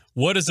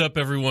What is up,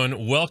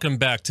 everyone? Welcome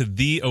back to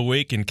the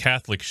AWAKEN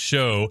Catholic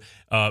Show.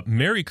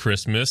 Merry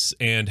Christmas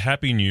and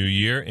Happy New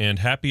Year and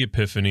Happy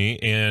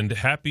Epiphany and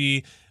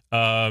Happy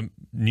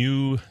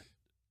new...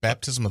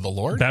 Baptism of the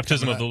Lord?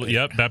 Baptism of the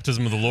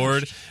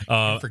Lord.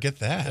 Forget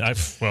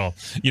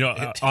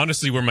that.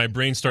 Honestly, where my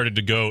brain started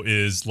to go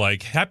is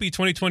like, Happy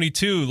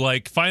 2022,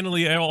 like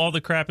finally all the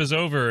crap is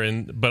over,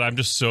 but I'm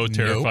just so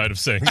terrified of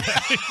saying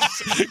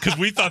that because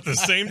we thought the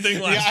same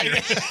thing last year.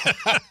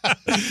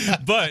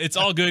 But it's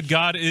all good.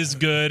 God is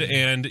good,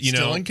 and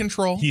still in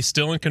control. He's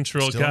still in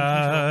control.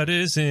 God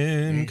is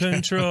in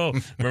control.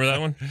 Remember that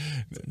one?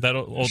 That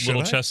old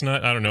little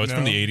chestnut? I don't know. It's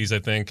from the 80s, I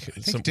think.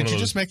 Did you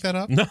just make that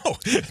up? No.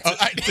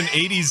 It's an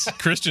 80s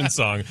Christian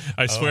song,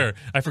 I swear.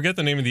 I forget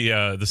the name of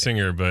the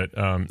singer, but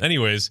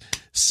anyways,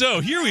 so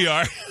here we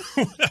are.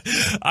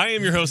 I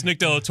am your host, Nick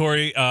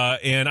Delatorre,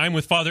 and I'm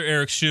with Father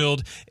Eric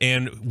Schild,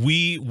 and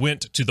we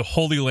went to the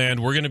Holy Land.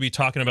 We're going to be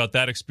talking about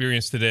that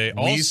experience today.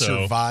 We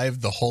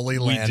survived the Holy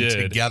Land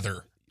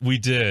together. We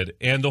did,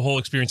 and the whole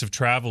experience of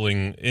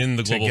traveling in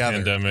the global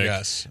pandemic,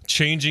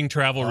 changing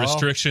travel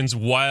restrictions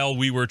while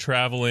we were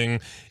traveling.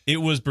 It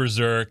was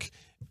berserk.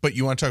 But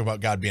you want to talk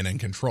about God being in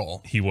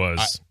control. He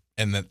was.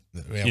 And then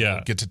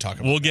we'll get to talk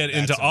about We'll get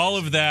into all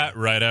of that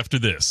right after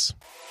this.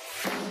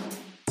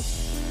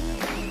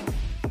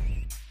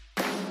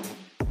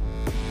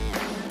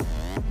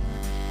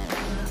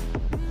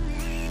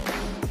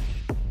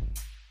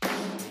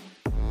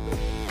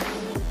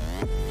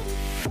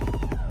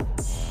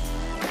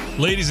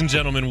 Ladies and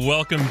gentlemen,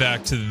 welcome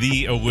back to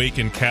the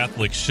AWAKEN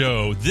Catholic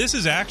Show. This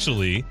is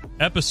actually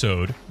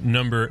episode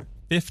number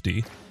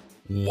 50.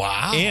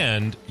 Wow.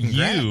 And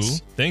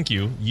Congrats.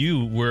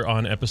 you were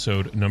on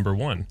episode number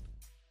 1.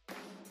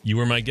 You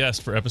were my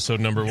guest for episode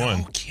number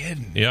 1. No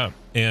kidding. Yeah.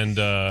 And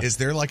is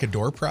there like a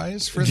door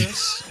prize for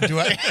this?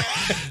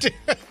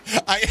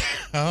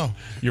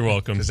 You're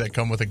welcome. Does that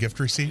come with a gift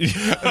receipt?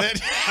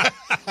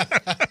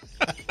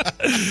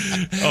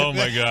 Oh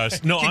my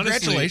gosh. No,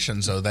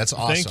 congratulations, honestly, though. That's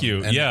awesome. Thank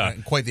you.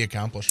 And quite the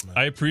accomplishment.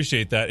 I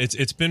appreciate that.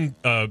 It's been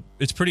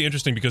it's pretty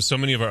interesting because so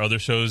many of our other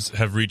shows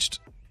have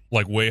reached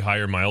like way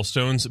higher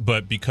milestones,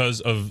 but because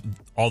of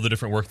all the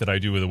different work that I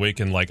do with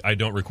AWAKEN, like I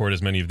don't record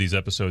as many of these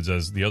episodes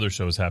as the other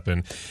shows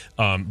happen.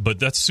 But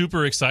that's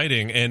super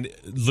exciting, and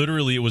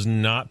literally it was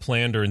not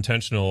planned or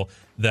intentional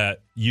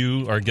that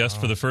you, our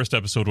guest for the first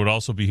episode, would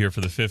also be here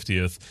for the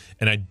 50th,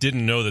 and I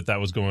didn't know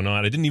that was going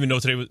on. I didn't even know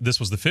this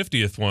was the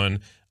 50th one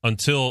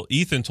until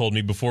Ethan told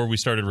me before we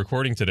started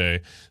recording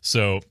today.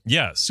 So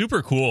yeah,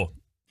 super cool.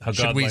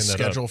 Should we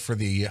schedule for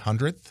the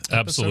 100th episode?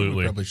 Absolutely.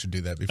 We probably should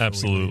do that before.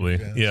 Absolutely.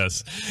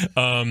 Yes.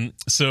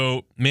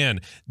 So,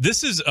 man,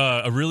 this is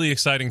a really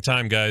exciting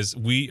time, guys.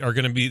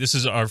 This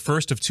is our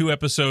first of 2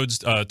 episodes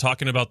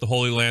talking about the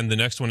Holy Land. The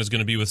next one is going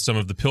to be with some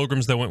of the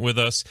pilgrims that went with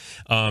us.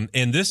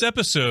 And this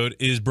episode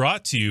is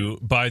brought to you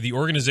by the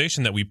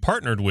organization that we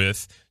partnered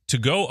with to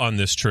go on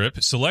this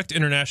trip, Select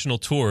International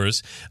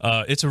Tours.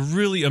 It's a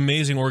really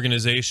amazing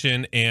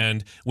organization,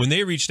 and when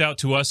they reached out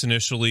to us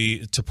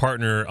initially to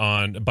partner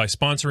by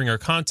sponsoring our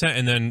content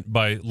and then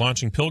by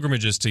launching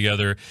pilgrimages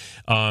together,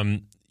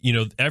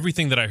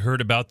 everything that I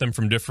heard about them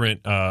from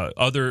different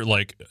other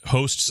like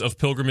hosts of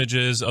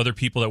pilgrimages, other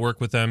people that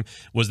work with them,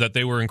 was that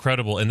they were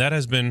incredible. And that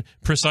has been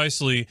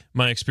precisely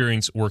my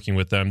experience working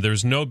with them.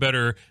 There's no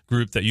better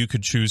group that you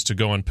could choose to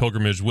go on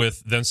pilgrimage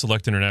with than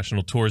Select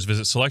International Tours.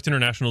 Visit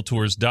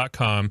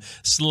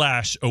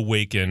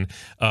selectinternationaltours.com/awaken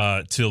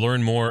to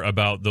learn more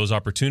about those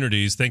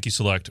opportunities. Thank you,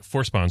 Select,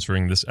 for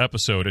sponsoring this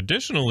episode.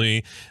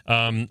 Additionally,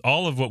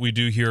 all of what we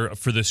do here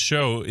for this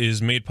show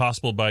is made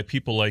possible by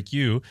people like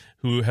you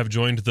who have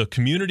joined the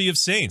community of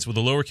saints with a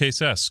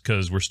lowercase s,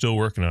 because we're still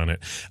working on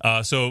it.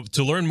 So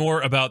to learn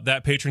more about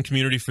that patron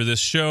community for this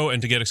show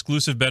and to get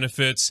exclusive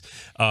benefits,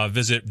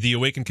 visit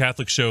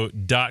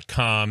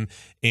theawakencatholicshow.com.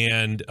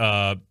 And,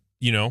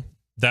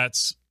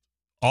 that's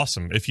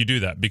awesome if you do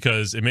that,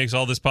 because it makes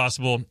all this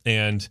possible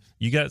and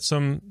you get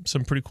some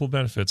pretty cool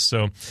benefits.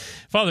 So,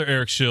 Father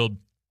Eric Schild,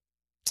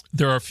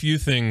 there are few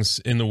things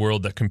in the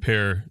world that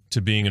compare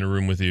to being in a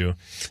room with you.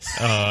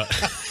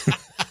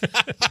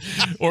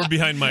 Or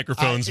behind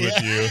microphones with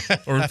you,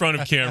 or in front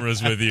of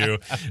cameras with you.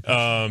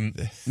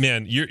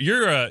 Man,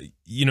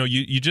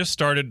 you just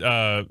started,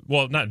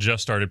 not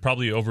just started,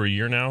 probably over a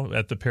year now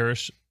at the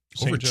parish.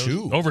 Over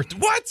two.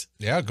 What?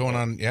 Yeah, going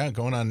on.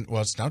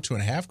 Well, it's now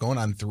 2.5, going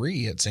on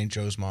 3 at St.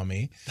 Joe's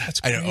Maumee. That's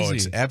crazy. I know,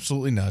 it's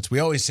absolutely nuts. We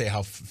always say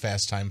how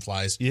fast time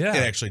flies. Yeah. It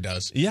actually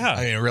does. Yeah.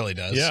 I mean, it really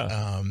does.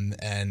 Yeah.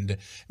 And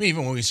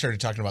even when we started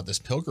talking about this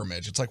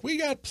pilgrimage, it's like, we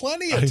got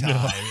plenty of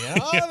time.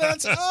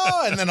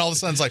 And then all of a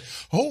sudden it's like,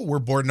 we're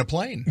boarding a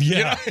plane.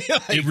 Yeah.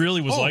 It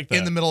really was like that.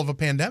 In the middle of a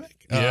pandemic.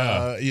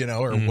 Yeah.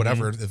 Or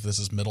whatever, if this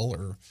is middle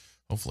or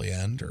hopefully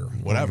end or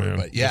whatever.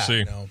 But yeah,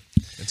 we'll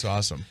it's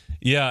awesome.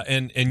 Yeah,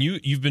 and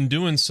you've been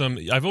doing some.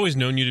 I've always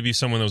known you to be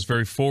someone that was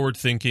very forward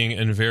thinking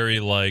and very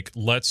like,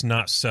 let's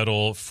not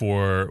settle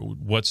for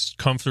what's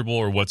comfortable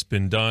or what's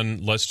been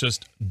done. Let's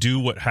just do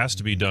what has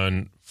to be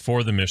done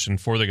for the mission,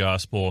 for the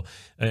gospel.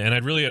 And I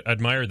really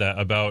admire that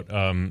about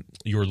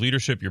your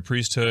leadership, your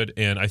priesthood.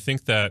 And I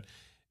think that,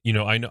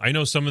 I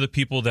know some of the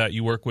people that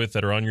you work with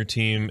that are on your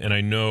team, and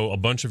I know a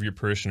bunch of your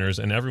parishioners,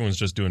 and everyone's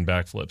just doing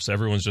backflips.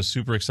 Everyone's just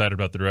super excited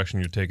about the direction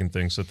you're taking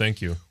things. So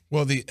thank you.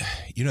 Well, the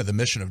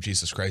mission of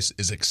Jesus Christ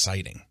is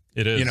exciting.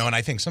 It is. And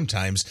I think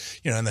sometimes,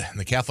 in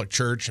the Catholic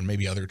Church, and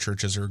maybe other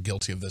churches are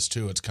guilty of this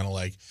too, it's kind of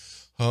like,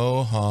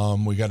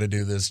 we got to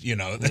do this, we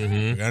got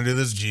to do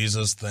this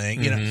Jesus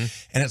thing, and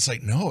it's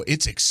like, no,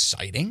 it's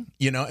exciting.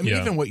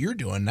 Even what you're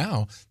doing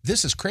now,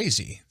 this is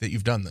crazy that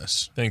you've done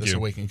this. Thank you.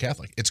 Awaken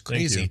Catholic. It's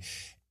crazy.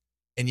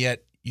 And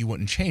yet you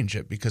wouldn't change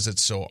it because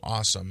it's so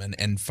awesome.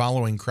 And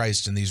following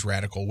Christ in these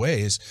radical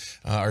ways,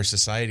 our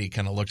society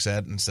kind of looks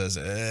at it and says,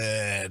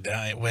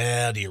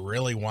 do you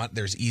really want,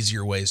 there's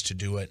easier ways to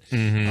do it.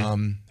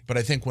 But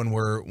I think when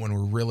we're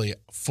really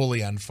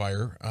fully on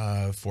fire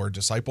for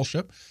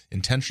discipleship,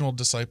 intentional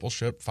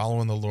discipleship,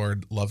 following the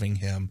Lord, loving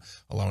him,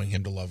 allowing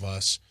him to love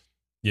us,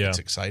 it's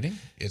exciting.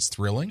 It's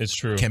thrilling. It's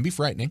true. It can be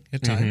frightening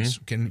at times.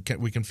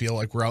 We can feel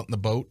like we're out in the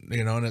boat,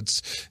 and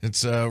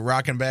it's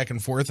rocking back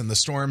and forth, and the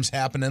storm's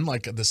happening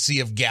like the Sea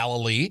of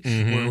Galilee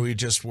where we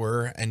just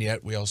were, and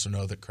yet we also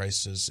know that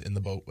Christ is in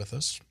the boat with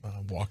us,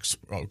 walks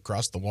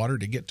across the water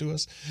to get to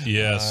us.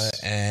 Yes,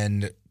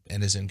 and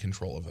is in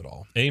control of it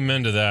all.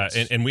 Amen to that.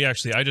 And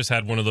I just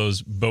had one of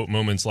those boat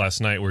moments last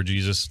night where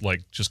Jesus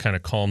just kind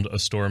of calmed a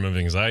storm of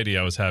anxiety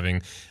I was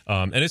having.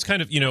 And it's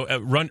kind of,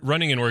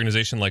 running an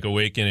organization like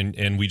Awaken,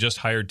 and we just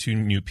hired 2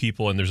 new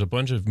people, and there's a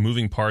bunch of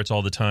moving parts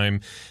all the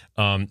time.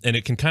 And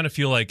it can kind of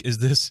feel like, is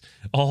this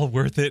all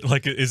worth it?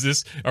 Like,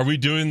 are we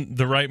doing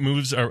the right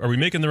moves? Are we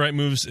making the right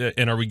moves?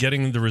 And are we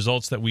getting the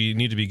results that we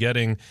need to be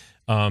getting?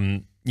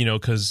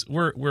 Because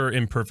we're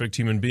imperfect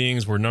human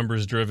beings, we're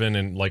numbers driven,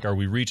 and are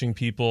we reaching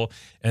people?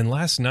 And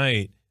last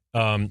night,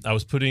 I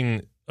was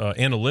putting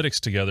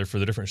analytics together for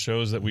the different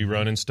shows that we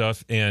run and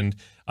stuff, and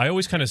I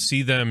always kind of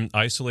see them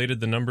isolated,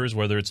 the numbers,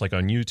 whether it's on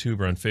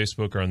YouTube or on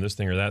Facebook or on this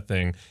thing or that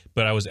thing.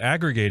 But I was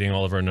aggregating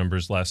all of our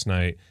numbers last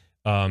night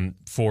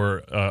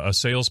for a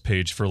sales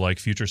page for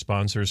future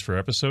sponsors for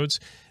episodes,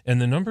 and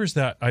the numbers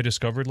that I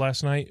discovered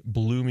last night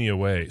blew me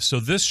away.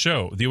 So this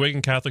show, the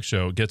Awaken Catholic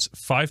Show, gets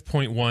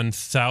 5.1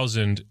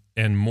 thousand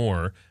and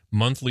more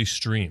monthly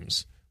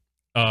streams.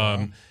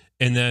 And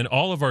then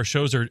all of our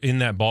shows are in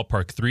that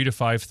ballpark, 3,000 to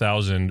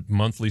 5,000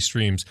 monthly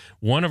streams.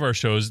 One of our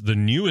shows, the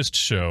newest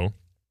show,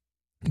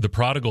 The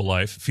Prodigal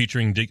Life,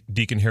 featuring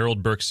Deacon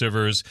Harold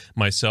Burke-Sivers,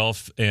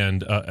 myself,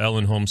 and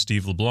Ellen Holmes,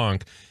 Steve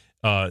LeBlanc,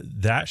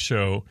 that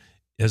show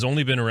has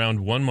only been around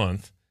 1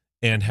 month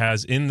and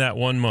has in that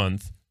 1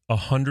 month more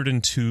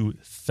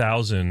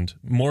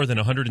than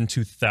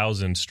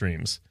 102,000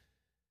 streams.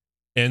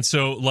 And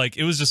so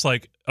it was just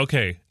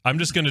okay, I'm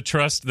just going to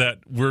trust that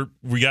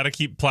we got to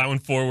keep plowing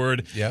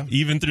forward,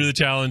 even through the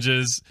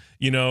challenges,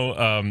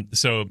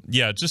 so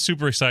just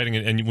super exciting.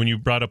 And when you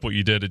brought up what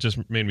you did, it just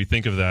made me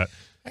think of that.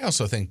 I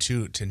also think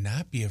too, to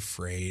not be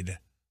afraid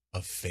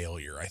of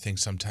failure. I think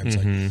sometimes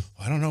I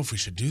don't know if we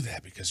should do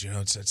that because, I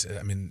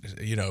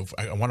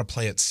want to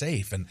play it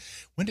safe. And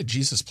when did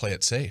Jesus play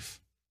it safe?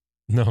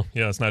 No,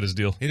 it's not his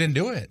deal. He didn't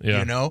do it,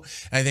 And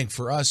I think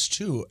for us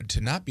too,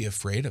 to not be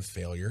afraid of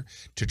failure,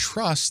 to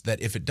trust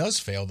that if it does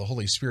fail, the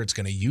Holy Spirit's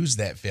going to use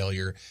that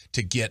failure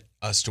to get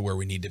us to where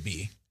we need to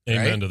be.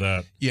 Amen to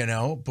that.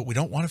 But we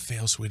don't want to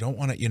fail, so we don't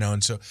want to,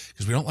 and so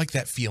because we don't like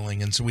that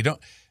feeling, and so we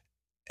don't.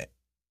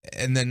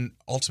 And then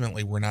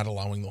ultimately, we're not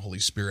allowing the Holy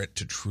Spirit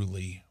to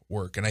truly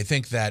work. And I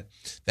think that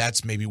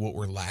that's maybe what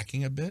we're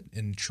lacking a bit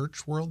in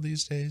church world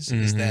these days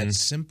is that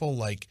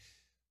simple,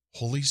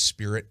 Holy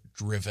Spirit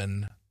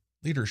driven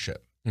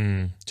leadership.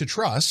 To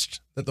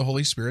trust that the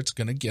Holy Spirit's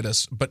going to get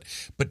us, but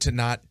to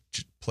not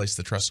place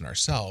the trust in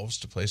ourselves,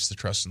 to place the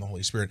trust in the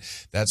Holy Spirit.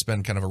 That's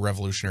been kind of a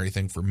revolutionary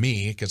thing for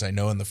me because I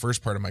know in the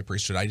first part of my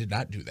priesthood I did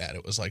not do that.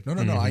 It was like, no,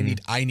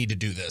 I need to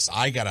do this.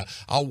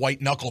 I'll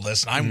white knuckle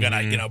this, and I'm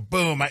gonna,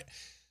 boom.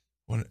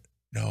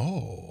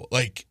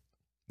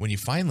 When you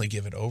finally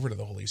give it over to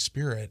the Holy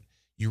Spirit,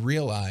 you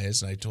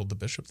realize, and I told the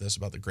bishop this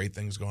about the great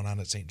things going on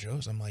at St.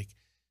 Joe's, I'm like,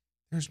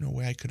 there's no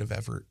way I could have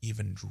ever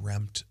even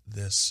dreamt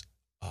this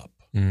up.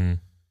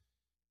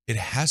 It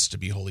has to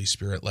be Holy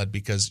Spirit led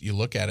because you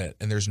look at it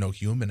and there's no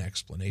human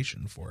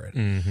explanation for it.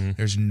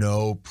 There's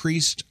no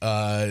priest,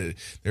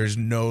 there's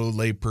no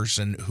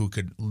layperson who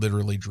could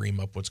literally dream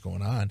up what's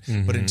going on.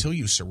 But until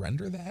you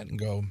surrender that and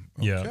go,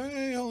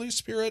 okay, Holy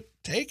Spirit,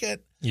 take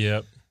it.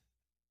 Yep.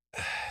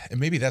 And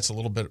maybe that's a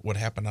little bit what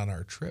happened on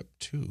our trip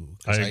too.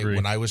 I agree.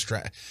 When I was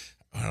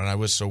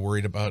so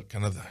worried about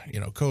kind of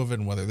COVID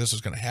and whether this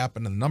was going to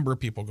happen and the number of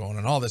people going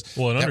and all this.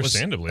 Well, and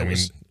understandably,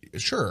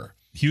 sure,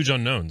 huge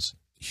unknowns.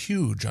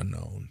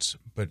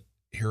 But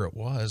here it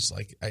was.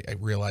 I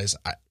realized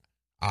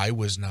I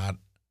was not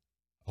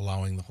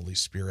allowing the Holy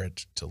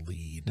Spirit to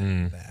lead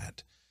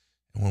that.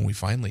 And when we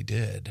finally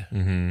did,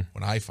 when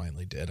I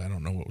finally did, I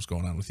don't know what was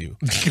going on with you.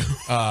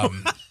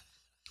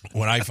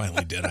 When I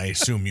finally did, I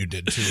assume you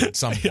did too at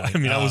some point.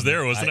 I was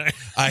there, wasn't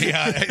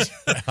I?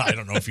 I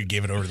don't know if you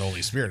gave it over to the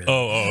Holy Spirit.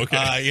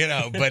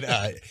 Okay. But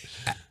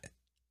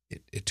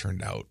it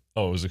turned out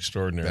it was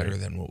extraordinary, better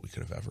than what we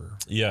could have ever.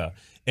 Yeah,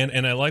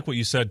 and I like what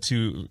you said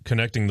too,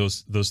 connecting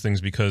those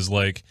things, because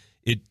like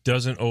it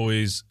doesn't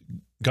always.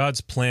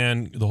 God's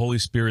plan, the Holy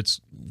Spirit's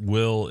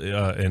will,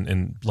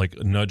 and like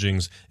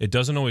nudgings, it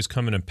doesn't always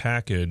come in a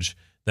package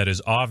that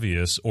is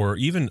obvious or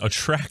even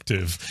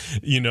attractive,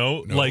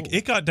 No. Like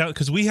it got down,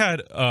 because we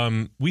had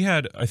I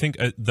think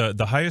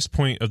the highest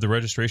point of the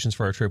registrations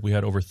for our trip, we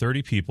had over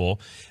 30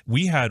 people.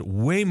 We had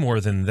way more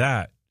than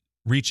that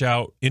reach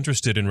out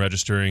interested in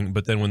registering,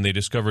 but then when they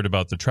discovered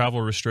about the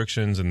travel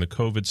restrictions and the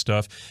COVID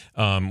stuff,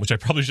 which I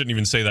probably shouldn't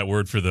even say that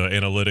word for the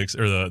analytics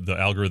or the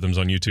algorithms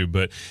on YouTube,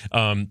 but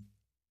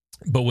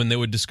when they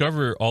would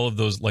discover all of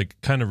those like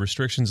kind of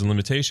restrictions and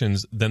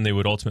limitations, then they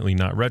would ultimately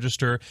not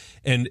register.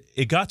 And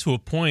it got to a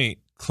point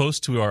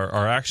close to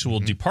our actual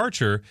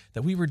departure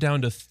that we were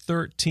down to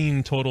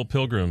 13 total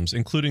pilgrims,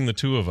 including the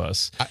two of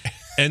us.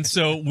 And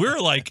so we're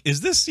like,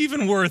 is this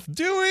even worth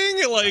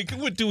doing? Like,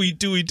 what do we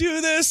do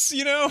this,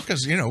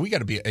 Because, we got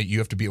to be, you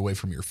have to be away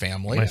from your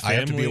family. I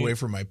have to be away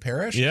from my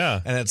parish.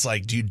 Yeah. And it's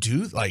like,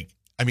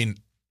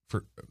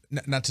 for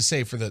not to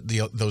say for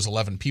those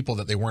 11 people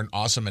that they weren't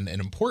awesome and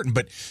important,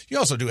 but you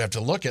also do have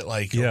to look at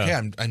like, okay,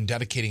 I'm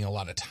dedicating a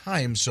lot of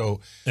time. So,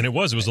 and it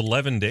was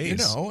 11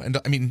 days, and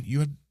I mean,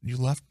 you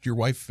left your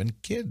wife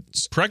and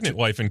kids, pregnant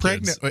wife and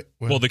kids.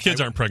 Well, the kids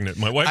aren't pregnant.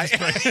 My wife is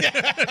pregnant.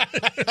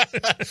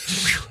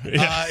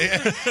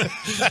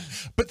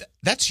 But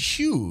that's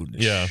huge.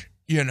 Yeah.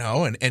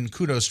 And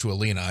kudos to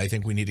Alina. I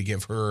think we need to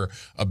give her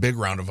a big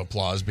round of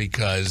applause,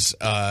 because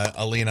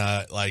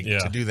Alina,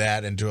 to do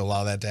that and to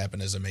allow that to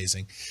happen is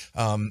amazing.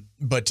 So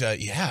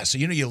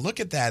you look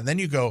at that and then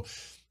you go,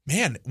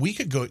 man, we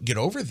could go get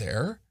over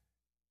there,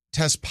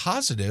 test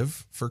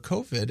positive for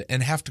COVID,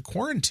 and have to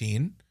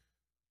quarantine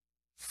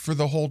for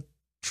the whole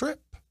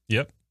trip.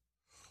 Yep.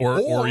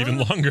 Or even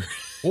longer.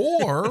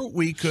 Or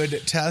we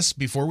could test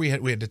before we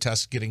had to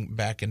test getting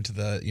back into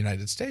the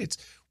United States.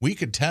 We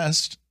could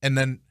test and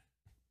then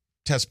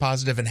test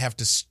positive and have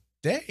to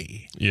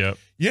stay. Yeah.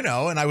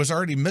 And I was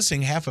already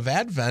missing half of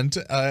Advent.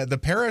 The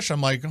parish,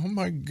 I'm like, oh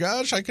my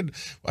gosh,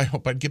 I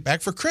hope I'd get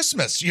back for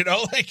Christmas,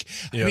 I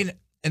mean,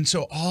 and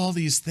so all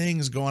these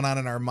things going on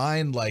in our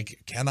mind,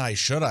 like, can I,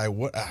 should I,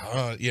 what,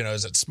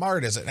 is it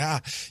smart? Is it,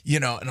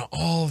 and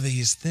all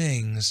these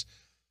things.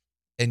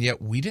 And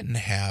yet we didn't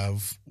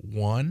have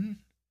one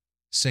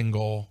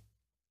single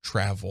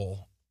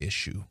travel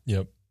issue.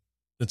 Yep.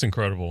 It's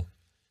incredible.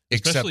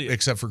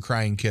 Except for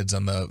crying kids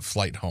on the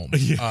flight home.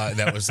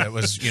 That was that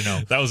was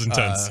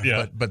intense.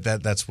 But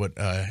that's what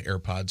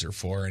AirPods are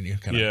for, and you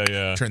kind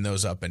of turn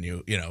those up,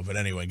 and But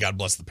anyway, God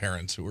bless the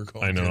parents who were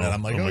going through that.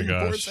 I'm like, my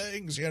gosh, poor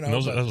things, that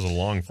was a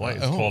long flight.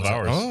 12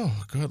 hours. Oh,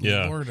 good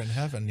Lord in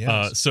heaven.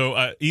 Yes.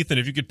 So Ethan,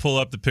 if you could pull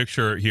up the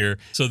picture here.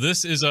 So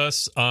this is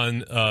us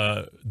on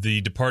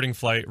the departing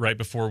flight right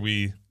before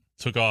we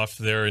took off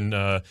there, and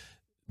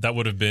that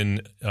would have been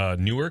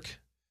Newark,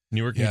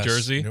 New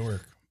Jersey.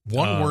 Newark.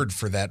 One word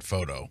for that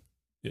photo.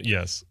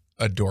 Yes.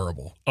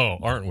 Adorable. Oh,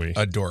 aren't we?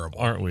 Adorable.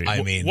 Aren't we?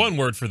 I mean, one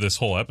word for this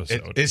whole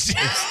episode. It's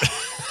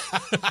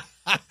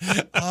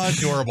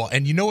adorable.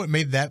 And you know what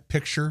made that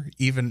picture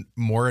even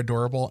more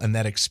adorable and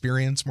that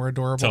experience more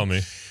adorable? Tell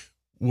me.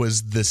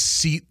 Was the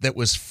seat that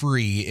was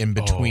free in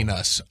between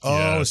us.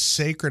 Oh, yes.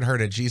 Sacred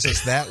Heart of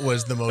Jesus. That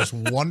was the most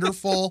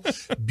wonderful,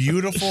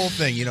 beautiful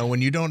thing.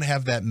 When you don't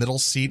have that middle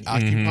seat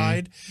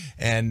occupied,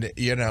 and,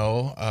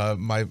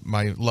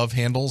 my love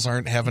handles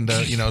aren't having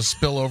to,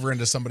 spill over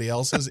into somebody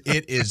else's.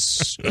 It is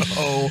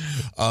so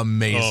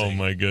amazing. Oh,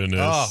 my goodness.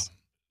 Oh.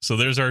 So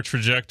there's our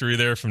trajectory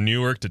there from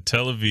Newark to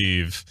Tel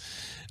Aviv.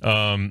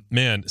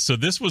 Man, so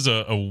this was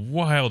a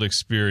wild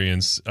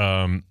experience.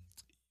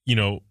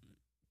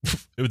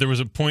 There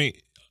was a point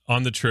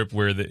on the trip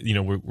where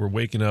we're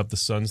waking up, the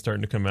sun's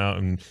starting to come out,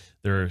 and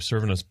they're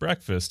serving us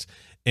breakfast,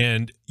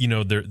 and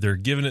they're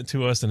giving it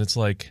to us, and it's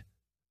like,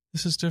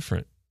 this is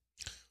different.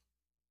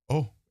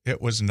 Oh,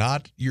 it was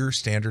not your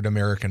standard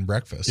American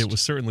breakfast. It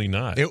was certainly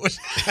not. It was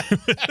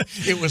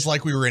it was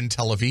like we were in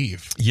Tel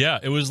Aviv. Yeah,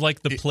 it was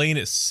like the plane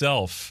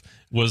itself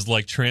was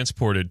like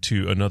transported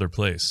to another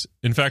place.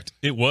 In fact,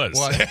 it was.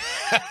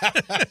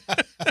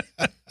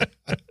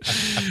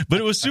 But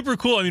it was super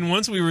cool. I mean,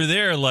 once we were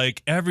there,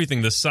 like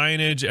everything, the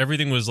signage,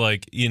 everything was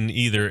like in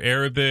either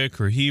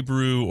Arabic or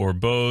Hebrew or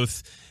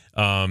both.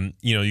 You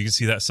can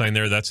see that sign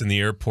there. That's in the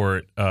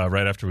airport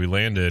right after we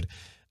landed.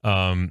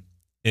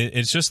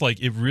 It's just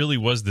like, it really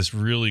was this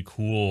really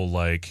cool,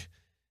 like,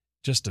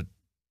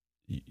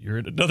 you're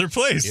in another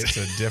place. It's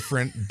a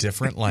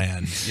different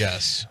land.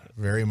 Yes,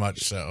 very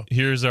much so.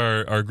 Here's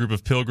our group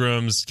of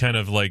pilgrims kind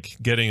of like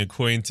getting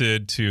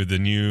acquainted to the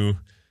new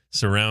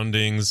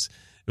surroundings.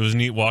 It was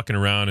neat walking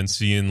around and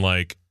seeing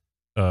like,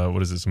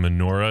 what is this,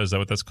 menorah? Is that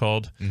what that's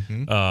called?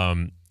 Mm-hmm.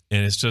 And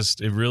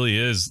it really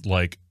is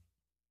like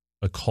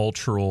a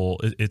cultural,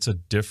 it's a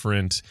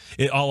different,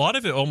 a lot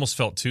of it almost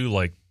felt too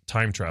like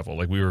time travel.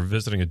 Like we were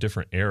visiting a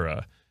different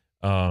era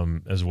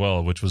as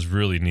well, which was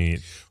really neat.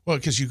 Well,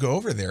 because you go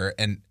over there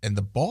and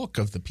the bulk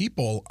of the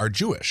people are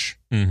Jewish,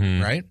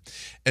 mm-hmm. right?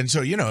 And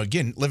so,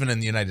 again, living in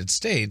the United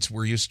States,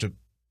 we're used to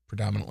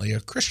predominantly a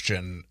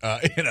Christian,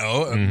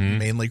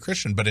 mainly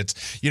Christian, but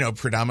it's,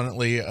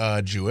 predominantly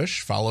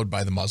Jewish, followed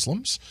by the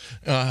Muslims,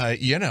 and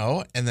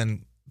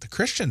then the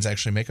Christians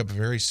actually make up a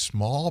very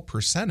small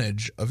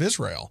percentage of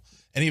Israel,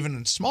 and even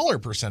a smaller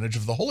percentage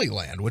of the Holy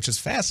Land, which is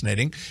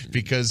fascinating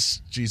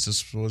because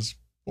Jesus was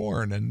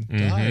born and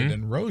died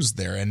and rose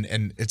there.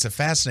 And it's a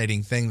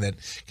fascinating thing that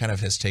kind of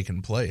has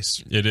taken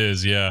place. It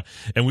is, yeah.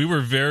 And we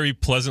were very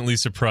pleasantly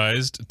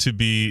surprised to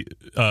be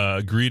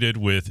greeted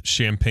with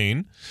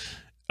champagne.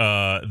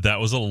 That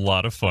was a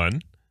lot of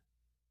fun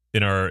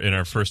in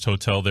our first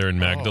hotel there in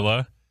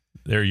Magdala.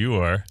 There you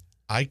are.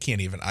 I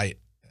can't even.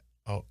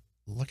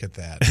 Look at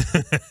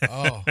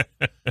that.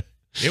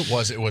 It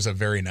was a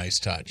very nice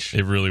touch.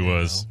 It really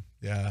was.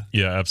 Yeah.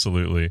 Yeah,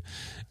 absolutely.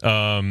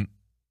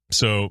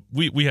 So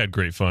we had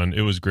great fun.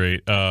 It was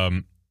great.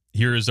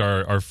 Here is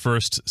our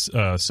first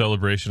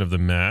celebration of the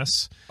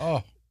Mass.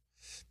 Oh,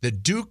 the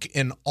Duke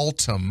in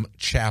Altum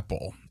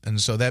Chapel. And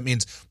so that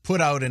means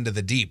put out into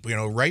the deep.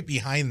 Right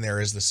behind there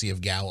is the Sea of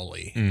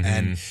Galilee.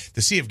 And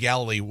the Sea of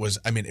Galilee was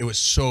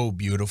so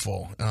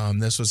beautiful.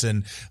 This was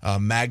in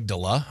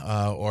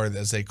Magdala, or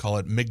as they call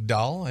it,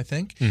 Migdal, I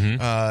think.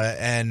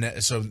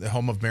 And so the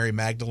home of Mary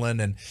Magdalene.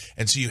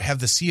 And so you have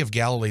the Sea of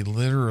Galilee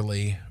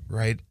literally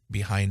right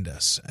behind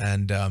us,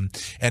 and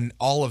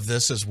all of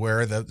this is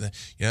where the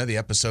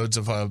episodes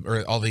of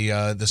or all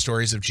the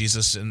stories of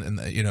Jesus and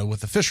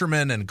with the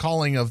fishermen and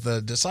calling of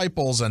the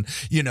disciples, and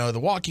the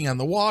walking on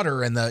the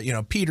water, and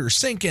the Peter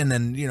sinking,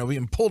 and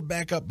being pulled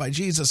back up by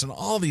Jesus, and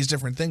all these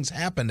different things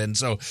happened. And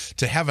so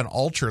to have an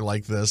altar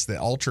like this, the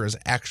altar is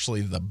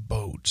actually the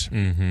boat,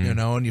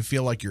 and you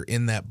feel like you're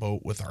in that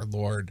boat with our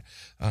Lord,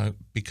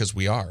 because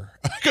we are,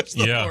 because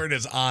the Lord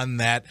is on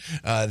that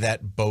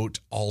boat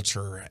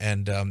altar,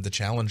 and the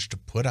challenge to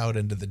put out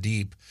into the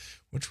deep,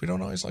 which we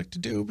don't always like to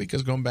do,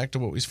 because going back to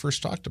what we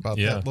first talked about,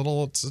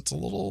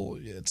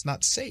 it's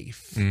not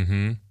safe.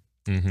 And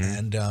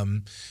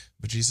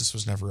but Jesus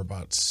was never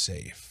about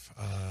safe.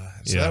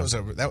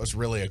 That was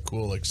really a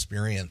cool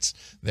experience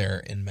there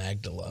in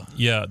Magdala.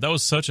 Yeah, that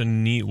was such a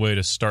neat way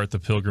to start the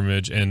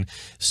pilgrimage, and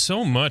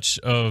so much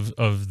of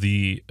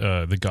the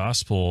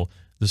gospel,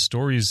 the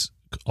stories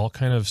all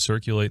kind of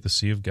circulate the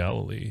Sea of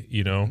Galilee.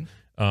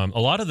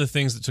 A lot of the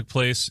things that took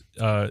place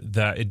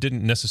that it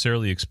didn't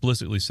necessarily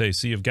explicitly say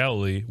Sea of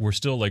Galilee were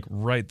still like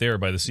right there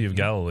by the Sea of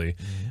Galilee.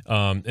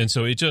 And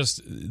so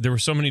there were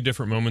so many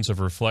different moments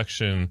of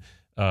reflection,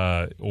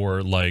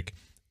 or like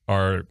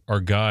our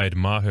guide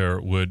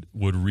Maher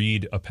would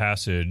read a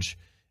passage,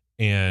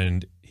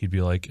 and he'd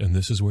be like, and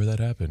this is where that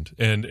happened.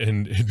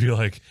 And he'd be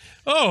like,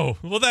 oh,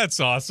 well,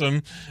 that's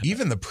awesome.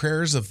 Even the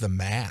prayers of the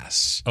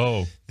Mass.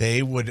 Oh,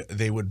 they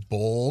would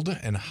bold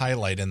and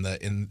highlight in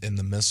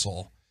the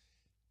missal,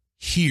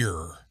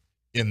 here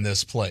in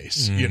this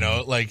place,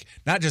 like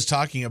not just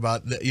talking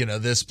about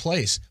this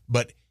place,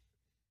 but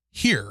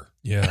here,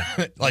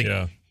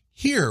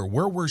 here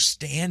where we're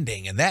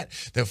standing. And that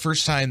the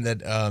first time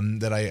that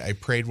I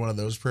prayed one of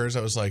those prayers,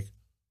 I was like,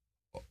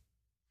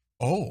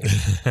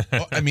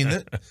 I mean,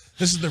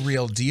 this is the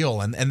real deal.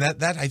 And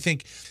that I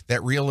think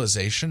that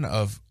realization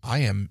of, I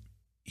am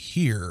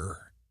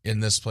here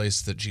in this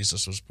place that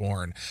Jesus was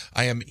born.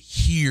 I am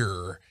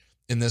here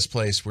in this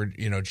place where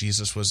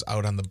Jesus was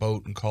out on the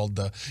boat and called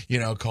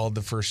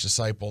the first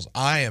disciples.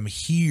 I am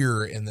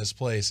here in this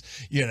place,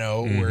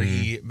 where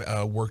he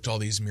worked all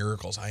these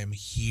miracles. I am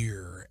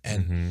here,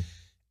 and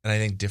I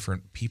think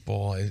different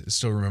people. I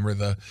still remember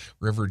the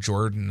River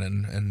Jordan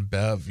and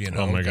Bev,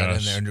 oh my got gosh.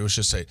 in there, and it was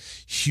just a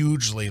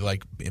hugely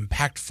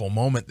impactful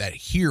moment. That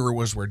here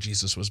was where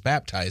Jesus was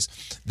baptized.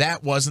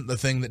 That wasn't the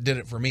thing that did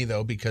it for me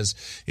though, because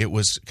it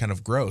was kind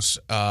of gross,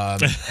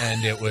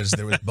 and there was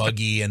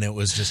buggy, and it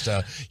was just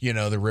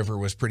the river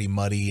was pretty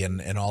muddy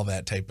and all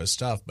that type of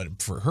stuff.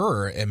 But for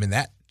her, I mean,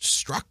 that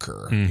struck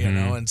her,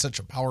 in such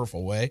a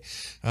powerful way.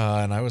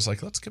 And I was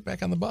like, let's get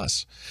back on the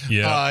bus.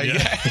 Yeah.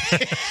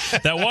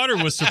 That water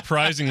was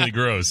surprisingly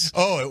gross.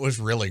 Oh, it was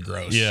really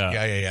gross.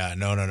 Yeah.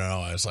 No.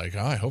 I was like,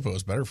 I hope it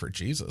was better for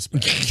Jesus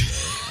back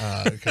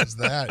because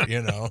that,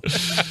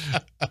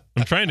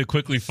 I'm trying to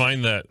quickly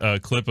find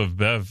that clip of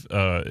Bev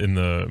in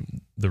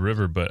the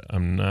river, but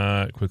I'm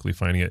not quickly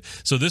finding it.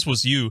 So this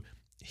was you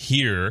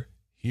here.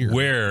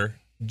 Where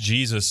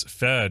Jesus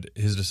fed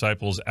his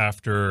disciples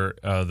after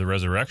the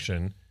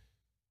resurrection.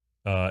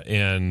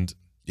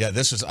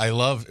 This is, I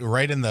love,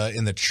 right in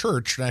the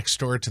church next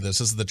door to this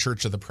is the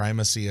Church of the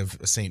Primacy of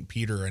St.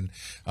 Peter. And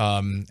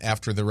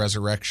after the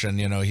resurrection,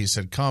 he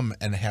said, come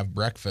and have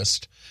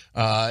breakfast,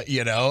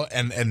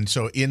 and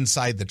so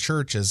inside the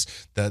church is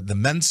the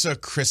Mensa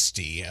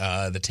Christi,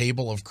 the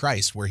table of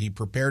Christ, where he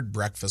prepared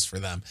breakfast for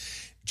them.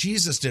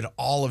 Jesus did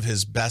all of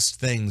his best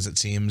things, it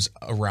seems,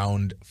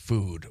 around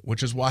food,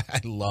 which is why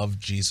I love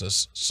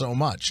Jesus so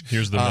much.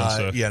 Here's the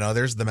Mensa.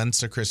 There's the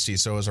Mensa Christi.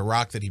 So it was a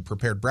rock that he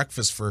prepared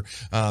breakfast for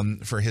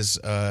his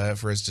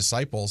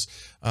disciples.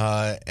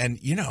 And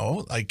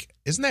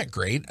Isn't that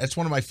great? That's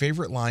one of my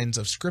favorite lines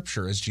of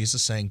Scripture is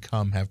Jesus saying,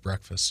 "Come, have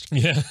breakfast."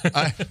 Yeah.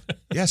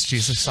 Yes,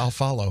 Jesus, I'll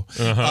follow.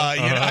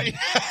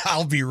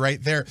 I'll be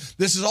right there.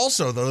 This is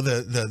also, though,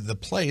 the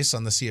place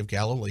on the Sea of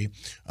Galilee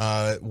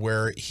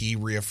where he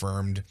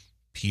reaffirmed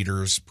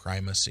Peter's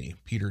primacy.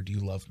 Peter, do you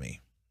love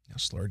me?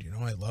 Yes, Lord,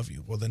 I love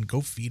you. Well, then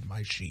go feed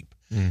my sheep.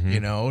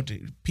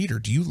 Peter,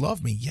 do you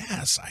love me?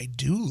 Yes, I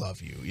do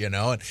love you.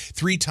 And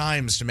 3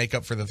 times to make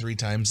up for the 3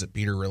 times that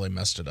Peter really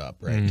messed it up,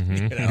 right?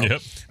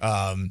 Yep.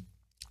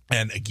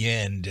 And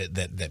again,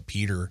 that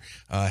Peter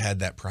had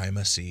that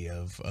primacy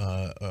of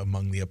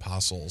among the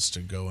apostles to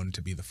go and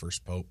to be the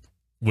first pope.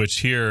 Which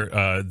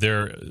here,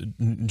 they're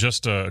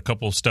just a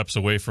couple of steps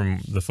away from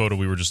the photo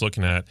we were just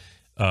looking at.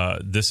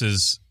 This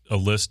is a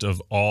list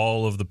of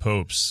all of the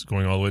popes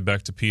going all the way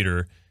back to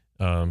Peter,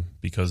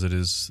 because it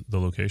is the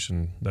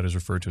location that is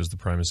referred to as the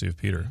primacy of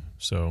Peter.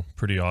 So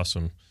pretty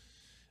awesome.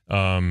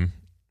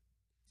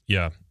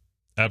 Yeah.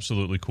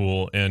 Absolutely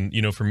cool. And,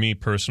 for me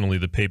personally,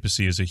 the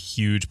papacy is a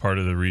huge part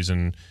of the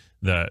reason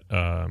that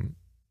that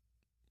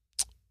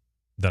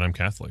I'm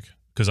Catholic.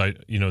 Because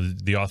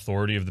the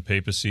authority of the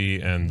papacy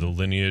and the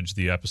lineage,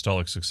 the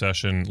apostolic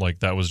succession,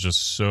 that was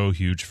just so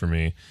huge for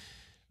me.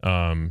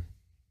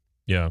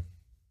 Yeah.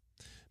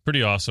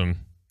 Pretty awesome.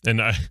 And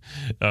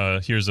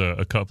here's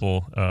a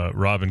couple,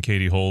 Rob and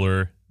Katie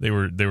Holler. They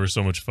were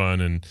so much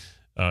fun, and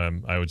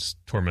I was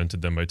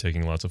tormented them by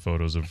taking lots of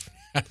photos of.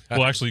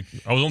 Well, actually,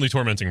 I was only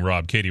tormenting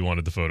Rob. Katie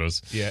wanted the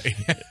photos. Yeah.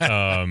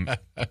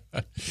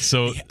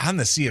 So on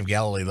the Sea of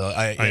Galilee, though,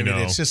 I mean,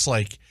 it's just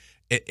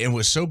it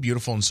was so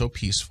beautiful and so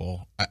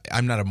peaceful.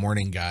 I'm not a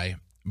morning guy,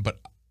 but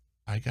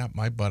I got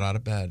my butt out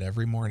of bed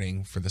every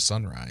morning for the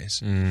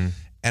sunrise.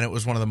 And it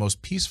was one of the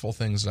most peaceful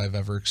things that I've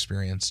ever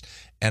experienced.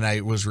 And I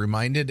was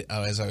reminded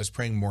as I was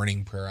praying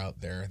morning prayer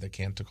out there, the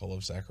Canticle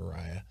of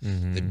Zechariah,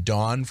 the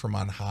dawn from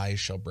on high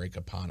shall break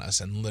upon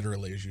us. And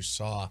literally, as you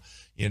saw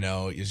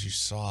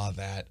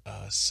that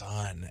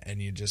sun,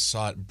 and you just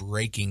saw it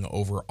breaking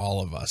over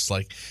all of us,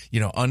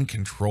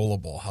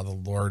 uncontrollable, how the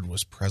Lord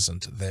was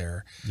present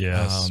there.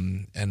 Yes.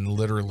 And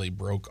literally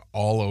broke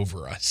all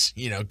over us,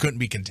 couldn't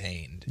be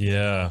contained.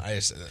 Yeah.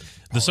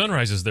 The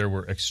sunrises there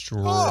were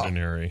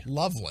extraordinary. Oh,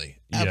 lovely.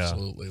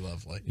 Absolutely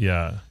lovely.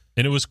 Yeah.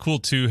 And it was cool,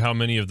 too, how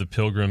many of the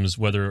pilgrims,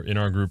 whether in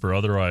our group or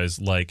otherwise,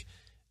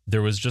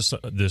 there was just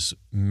this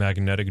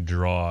magnetic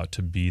draw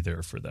to be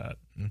there for that.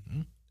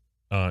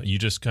 You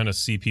just kind of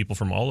see people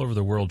from all over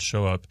the world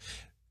show up.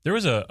 There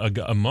was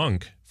a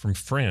monk from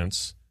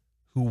France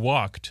who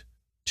walked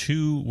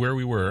to where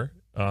we were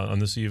on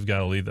the Sea of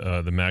Galilee,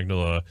 the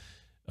Magdala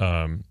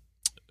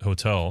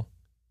Hotel.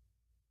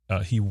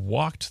 He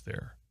walked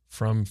there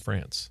from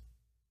France.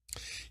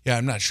 Yeah,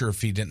 I'm not sure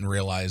if he didn't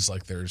realize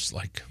there's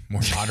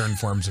more modern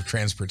forms of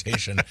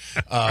transportation,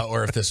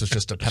 or if this was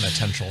just a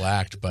penitential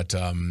act. But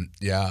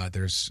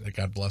there's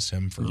God bless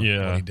him for what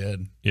he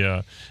did.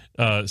 Yeah.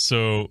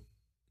 So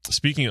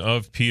speaking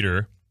of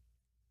Peter,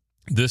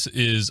 this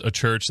is a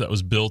church that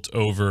was built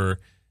over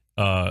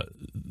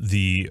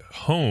the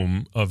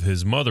home of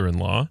his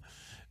mother-in-law,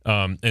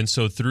 and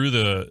so through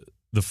the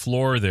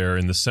floor there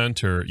in the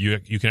center, you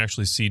can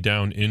actually see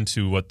down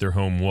into what their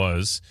home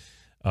was.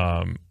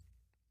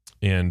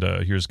 And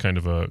here's kind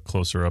of a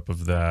closer up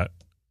of that.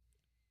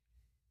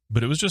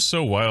 But it was just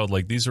so wild.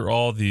 These are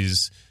all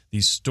these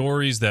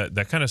stories that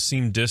kind of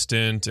seem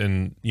distant,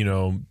 and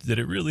did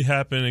it really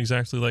happen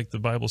exactly like the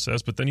Bible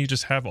says? But then you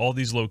just have all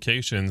these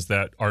locations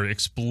that are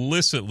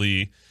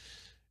explicitly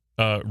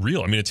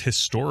real. I mean, it's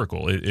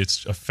historical.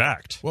 It's a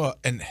fact. Well,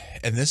 and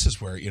this is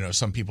where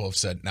some people have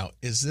said, now,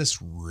 is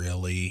this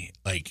really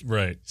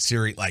right?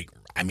 Serious?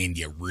 I mean,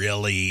 you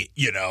really,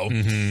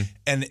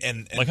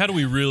 and how do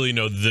we really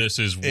know this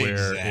is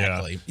where?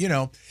 Exactly.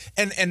 Yeah.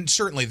 And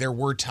certainly there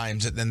were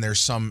times that then there's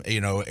some,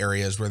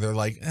 areas where they're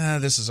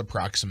this is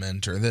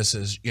approximate, or this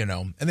is,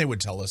 and they would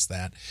tell us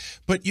that.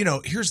 But,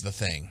 here's the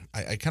thing.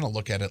 I kind of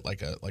look at it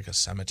like a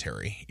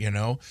cemetery,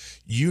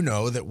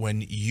 that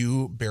when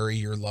you bury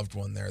your loved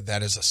one there,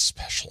 that is a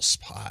special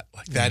spot.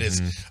 That is,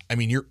 I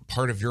mean, you're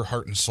part of your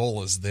heart and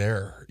soul is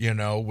there,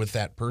 with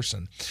that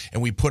person.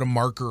 And we put a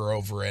marker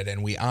over it,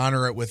 and we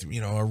honor it with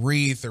a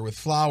wreath or with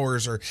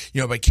flowers, or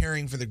by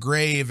caring for the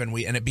grave, and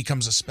it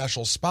becomes a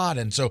special spot.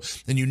 And so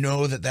then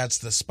that's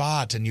the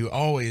spot, and you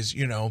always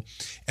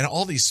and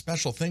all these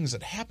special things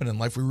that happen in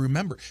life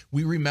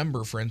we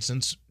remember, for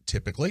instance,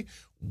 typically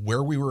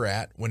where we were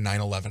at when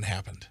 9/11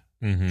 happened.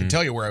 I can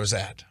tell you where I was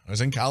at. I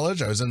was in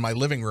college. I was in my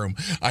living room.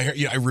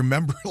 I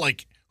remember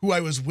who I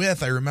was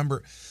with. I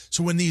remember.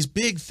 So when these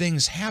big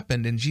things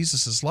happened in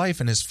Jesus's life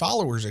and his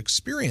followers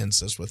experienced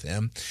this with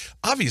him,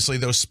 obviously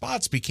those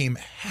spots became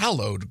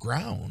hallowed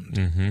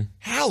ground.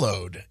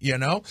 Hallowed,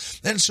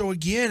 And so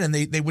again, and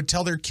they would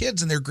tell their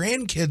kids and their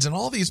grandkids and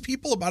all these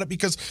people about it,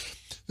 because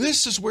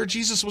this is where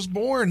Jesus was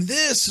born.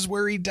 This is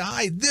where he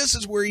died. This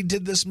is where he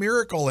did this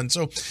miracle. And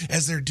so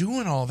as they're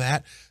doing all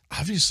that,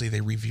 obviously they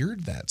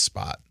revered that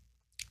spot.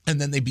 And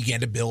then they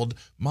began to build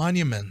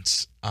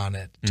monuments on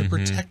it to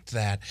protect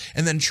that.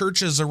 And then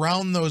churches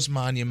around those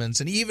monuments.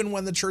 And even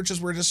when the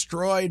churches were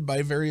destroyed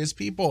by various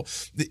people,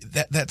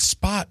 that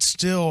spot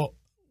still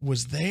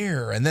was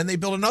there. And then they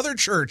built another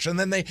church. And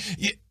then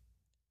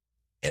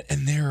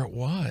and there it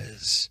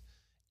was.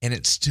 And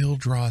it still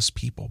draws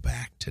people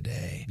back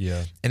today.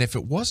 Yeah. And if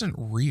it wasn't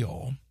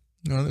real,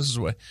 this is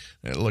what,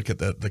 look at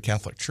the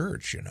Catholic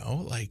Church,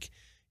 like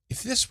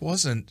if this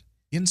wasn't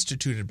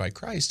instituted by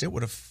Christ, it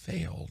would have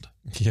failed.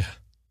 Yeah.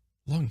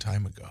 A long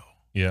time ago.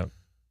 Yeah.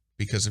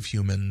 Because of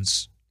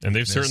humans. And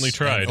they've certainly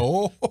tried.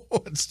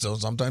 It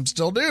sometimes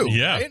still do.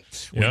 Yeah.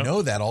 Right? Yeah. We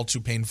know that all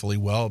too painfully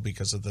well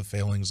because of the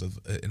failings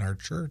in our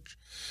church.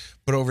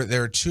 But over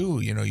there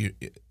too,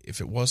 if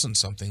it wasn't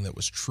something that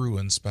was true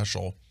and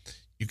special,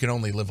 you can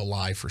only live a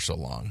lie for so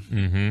long.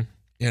 And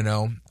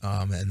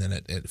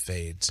then it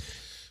fades.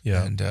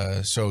 Yeah.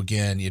 And so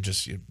again,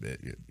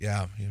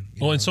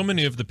 and so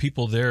many of the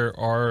people there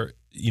are,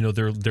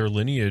 their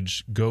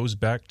lineage goes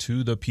back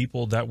to the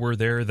people that were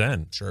there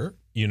then. Sure.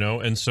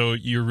 And so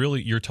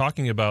you're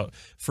talking about,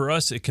 for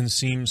us, it can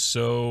seem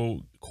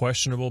so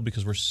questionable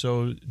because we're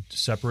so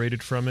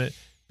separated from it.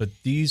 But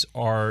these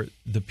are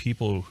the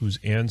people whose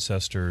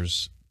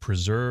ancestors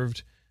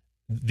preserved.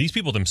 These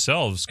people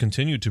themselves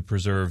continue to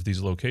preserve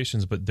these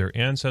locations, but their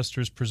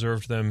ancestors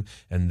preserved them,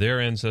 and their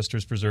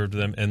ancestors preserved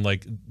them. And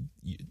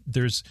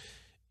there's,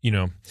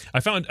 I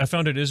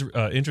found it is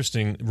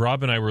interesting.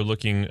 Rob and I were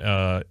looking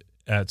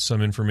at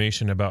some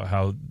information about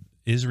how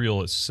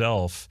Israel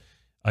itself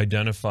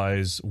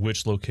identifies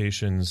which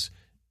locations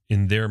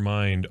in their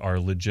mind are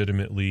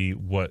legitimately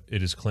what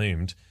it is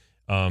claimed,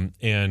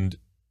 and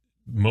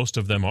most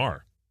of them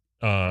are.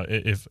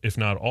 If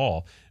not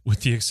all,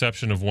 with the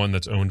exception of one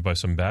that's owned by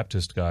some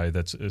Baptist guy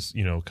that's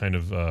kind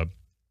of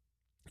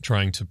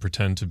trying to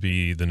pretend to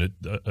be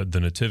the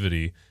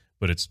nativity,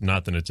 but it's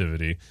not the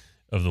nativity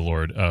of the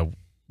Lord,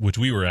 which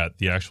we were at,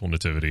 the actual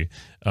nativity,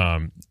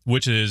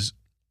 which is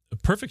a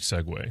perfect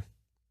segue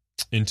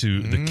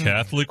into the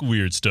Catholic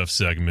Weird Stuff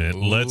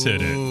segment. Let's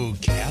hit it. Ooh,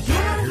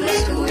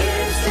 Catholic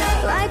Weird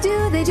Stuff. Why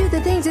do they do the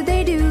things that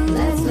they do?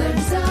 Let's learn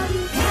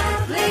some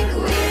Catholic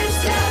Weird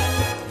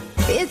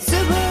Stuff. It's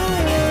a boy.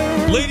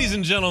 Ladies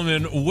and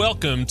gentlemen,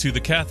 welcome to the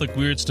Catholic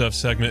Weird Stuff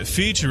segment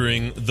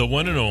featuring the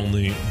one and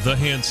only, the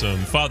handsome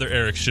Father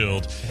Eric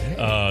Schild.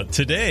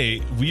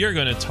 Today, we are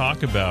going to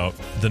talk about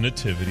the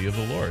Nativity of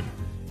the Lord.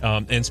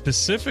 And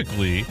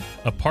specifically,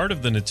 a part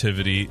of the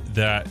Nativity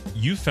that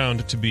you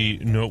found to be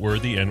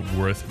noteworthy and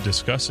worth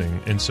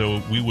discussing. And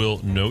so we will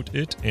note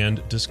it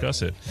and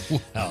discuss it.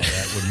 Well,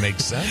 that would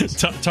make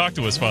sense. Talk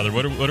to us, Father.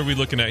 What are we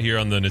looking at here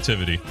on the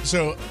Nativity?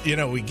 So,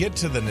 we get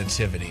to the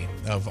Nativity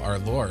of our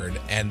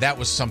Lord, and that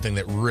was something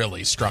that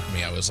really struck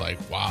me. I was like,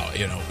 wow,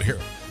 here,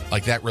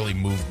 like that really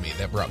moved me.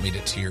 That brought me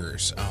to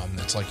tears.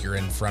 It's like you're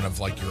in front of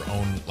your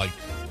own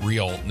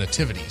real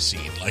nativity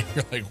scene.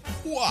 You're like,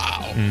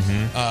 wow.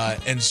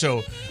 And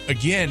so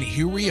again,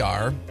 here we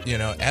are,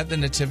 at the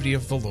Nativity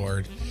of the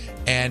Lord,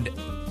 and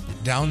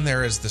down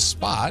there is the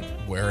spot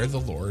where the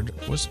Lord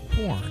was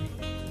born.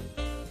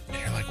 And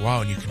you're like,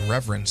 wow, and you can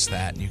reverence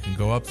that, and you can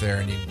go up there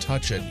and you can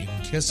touch it, and you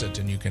can kiss it,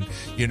 and you can,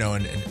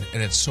 and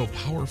it's so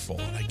powerful.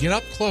 And I get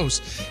up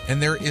close,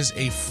 and there is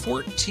a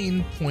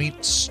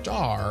 14-point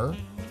star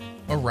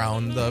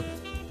around the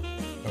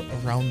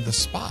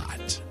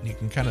spot. You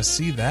can kind of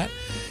see that.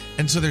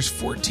 And so there's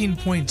 14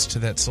 points to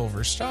that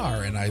silver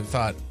star. And I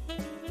thought,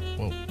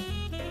 well,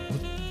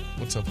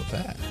 what's up with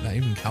that? And I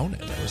even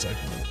counted. I was like,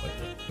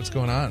 what's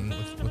going on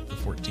with the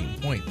 14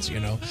 points?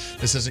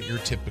 This isn't your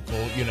typical,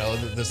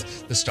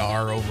 the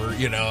star over,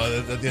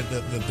 the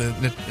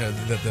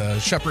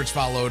shepherds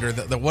followed, or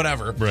the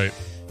whatever. Right.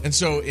 And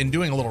so in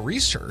doing a little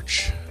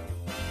research,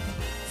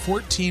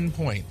 14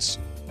 points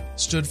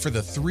stood for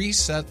the 3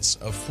 sets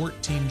of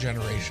 14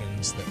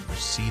 generations that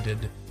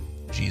preceded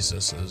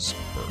Jesus's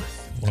birth.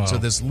 Wow. And so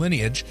this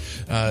lineage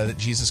that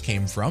Jesus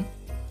came from,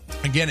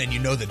 again, and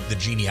the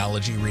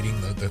genealogy reading,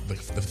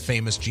 the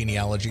famous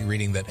genealogy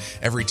reading that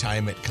every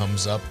time it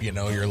comes up,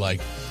 you're like,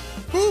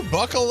 ooh,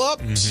 buckle up,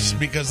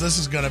 because this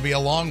is going to be a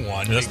long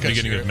one. And that's the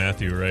beginning of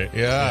Matthew, right?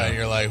 Yeah, and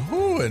you're like,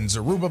 ooh, and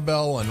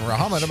Zerubbabel and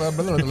Rahamad,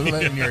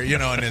 and you're,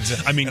 and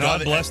it's,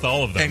 God blessed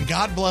all of them. And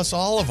God bless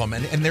all of them.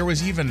 And there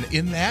was even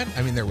in that,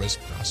 there was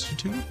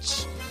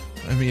prostitutes.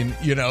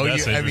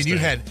 You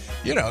had,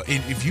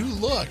 if you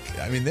look,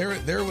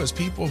 there was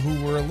people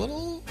who were a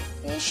little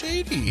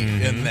shady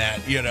in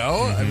that,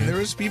 there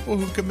was people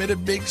who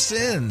committed big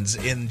sins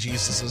in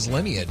Jesus's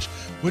lineage,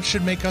 which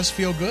should make us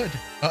feel good.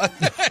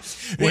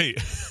 Wait,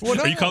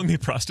 are you calling me a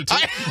prostitute?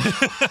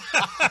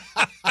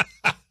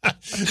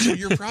 So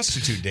your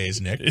prostitute days,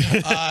 Nick,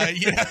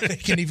 they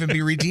can even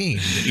be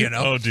redeemed,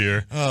 Oh,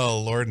 dear.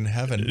 Oh, Lord in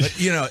heaven. But,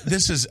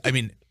 this is,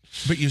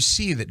 but you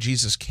see that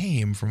Jesus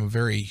came from a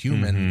very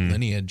human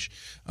lineage.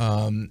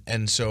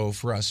 And so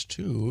for us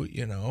too,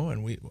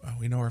 and we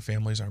know our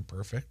families aren't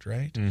perfect,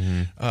 right?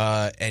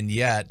 And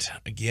yet,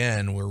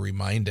 again, we're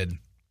reminded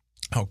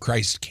how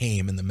Christ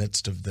came in the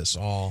midst of this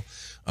all.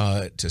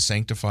 to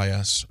sanctify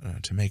us,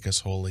 to make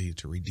us holy,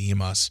 to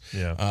redeem us.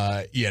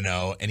 Yeah.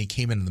 And he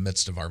came in the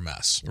midst of our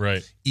mess,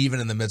 Right. even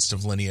in the midst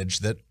of lineage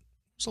that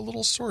was a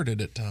little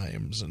sordid at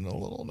times and a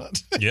little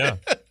not. Yeah.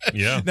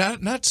 Yeah.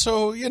 not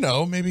so,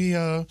 maybe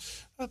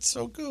not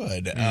so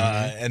good.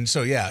 And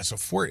so,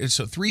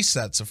 so 3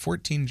 sets of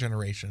 14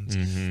 generations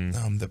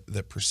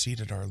that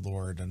preceded our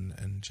Lord,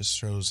 and just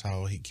shows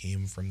how he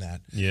came from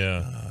that.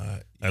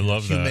 Yeah. I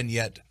love that. Human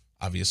yet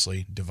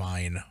obviously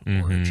divine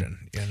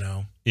origin,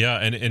 Yeah.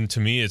 And to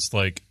me, it's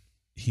like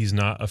he's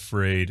not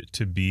afraid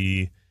to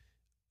be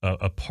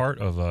a part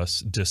of us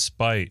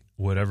despite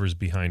whatever's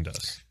behind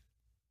us.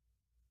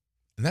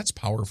 And that's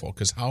powerful,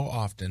 because how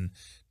often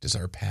does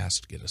our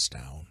past get us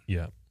down?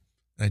 Yeah.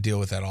 And I deal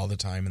with that all the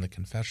time in the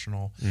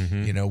confessional.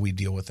 We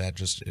deal with that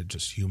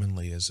just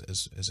humanly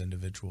as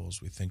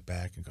individuals. We think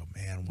back and go,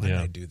 man, why did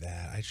I do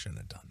that? I shouldn't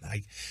have done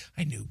that.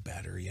 I knew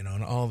better,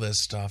 and all this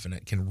stuff. And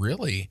it can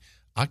really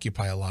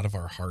occupy a lot of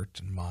our heart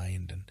and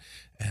mind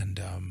and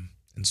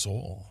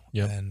soul.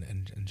 Yep.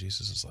 And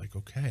Jesus is like,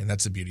 okay. And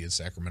that's the beauty of the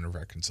sacrament of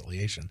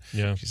reconciliation.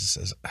 Yeah. Jesus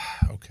says,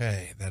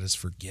 okay, that is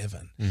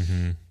forgiven.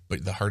 Mm-hmm.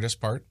 But the hardest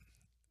part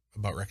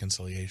about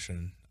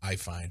reconciliation, I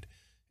find,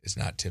 is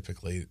not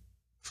typically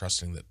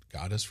trusting that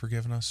God has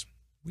forgiven us.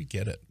 We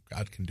get it.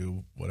 God can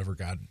do whatever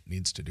God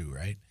needs to do,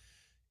 right?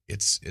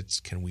 It's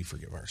can we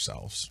forgive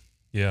ourselves?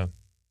 Yeah.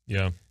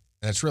 Yeah.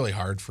 And it's really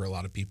hard for a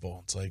lot of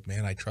people. It's like,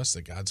 man, I trust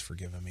that God's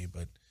forgiven me,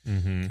 but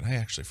can I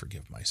actually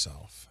forgive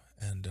myself?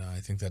 And I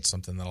think that's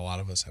something that a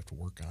lot of us have to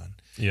work on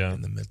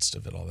in the midst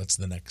of it all. That's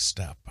the next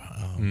step,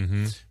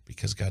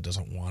 because God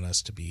doesn't want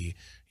us to be,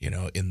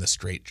 in the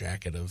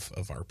straitjacket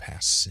of our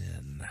past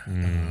sin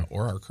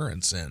or our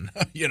current sin.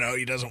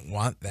 He doesn't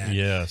want that.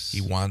 Yes. He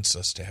wants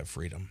us to have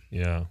freedom.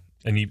 Yeah.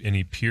 And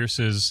he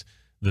pierces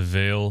the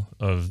veil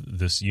of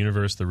this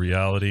universe, the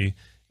reality,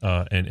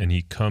 and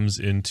he comes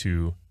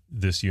into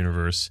this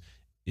universe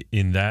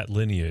in that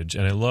lineage.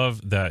 And I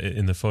love that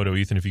in the photo,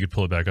 Ethan, if you could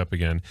pull it back up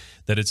again,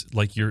 that it's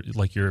like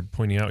you're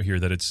pointing out here,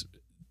 that it's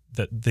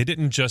that they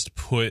didn't just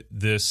put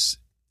this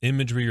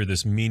imagery or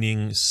this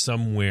meaning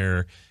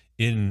somewhere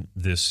in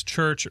this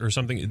church or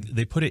something.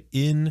 They put it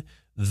in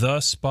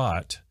the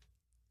spot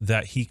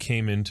that he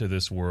came into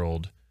this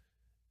world.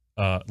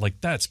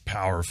 That's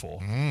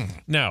powerful.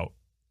 Now,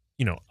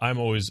 I'm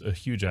always a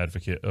huge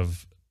advocate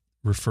of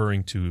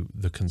referring to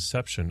the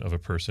conception of a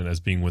person as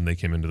being when they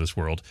came into this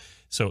world.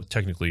 So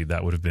technically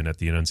that would have been at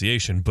the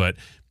Annunciation, but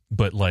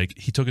like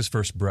he took his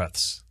first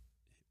breaths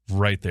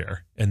right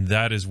there. And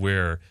that is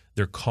where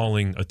they're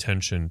calling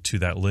attention to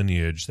that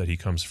lineage that he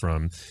comes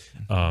from.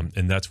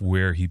 And that's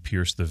where he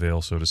pierced the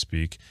veil, so to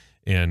speak.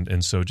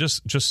 And so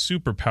just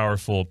super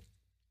powerful.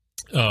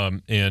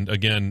 And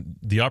again,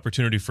 the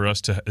opportunity for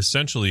us to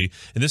essentially,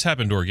 and this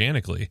happened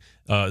organically,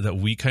 that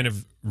we kind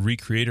of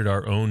recreated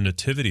our own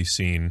nativity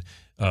scene,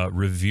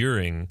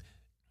 revering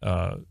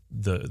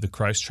the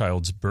Christ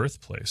child's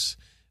birthplace.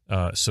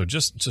 So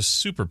just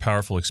super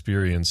powerful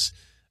experience.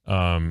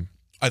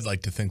 I'd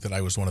like to think that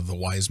I was one of the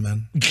wise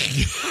men.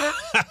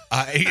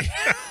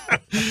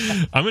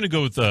 I'm going to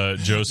go with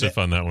Joseph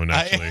on that one,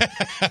 actually,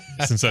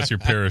 since that's your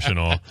parish and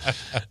all.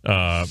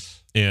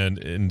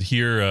 And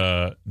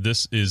here,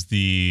 this is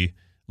the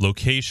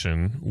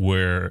location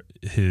where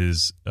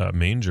his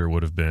manger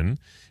would have been,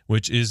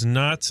 which is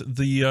not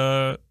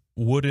the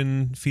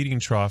wooden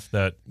feeding trough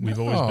that we've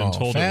always been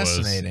told it was.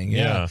 Fascinating,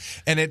 yeah.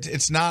 And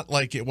it's not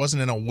like it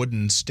wasn't in a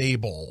wooden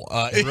stable.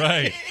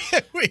 Right.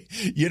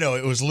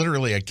 It was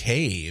literally a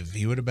cave.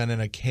 He would have been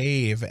in a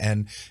cave,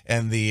 and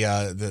the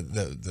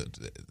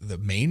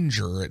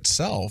manger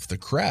itself, the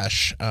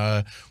creche,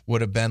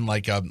 would have been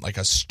like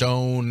a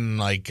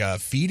stone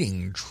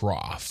feeding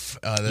trough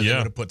that they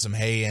would have put some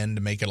hay in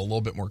to make it a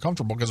little bit more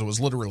comfortable, because it was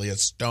literally a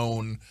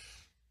stone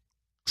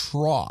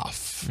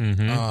trough.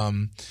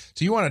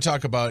 So you want to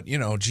talk about,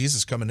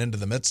 Jesus coming into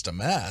the midst of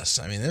mess.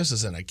 I mean, this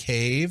is in a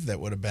cave that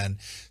would have been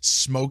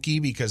smoky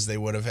because they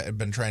would have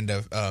been trying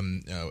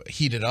to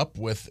heat it up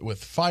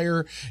with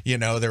fire.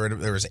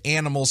 There was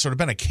animals. Sort of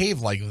been a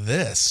cave like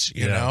this,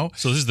 you know?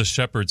 So this is the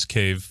shepherd's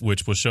cave,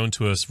 which was shown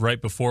to us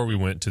right before we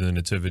went to the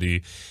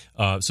Nativity.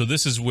 So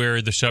this is where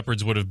the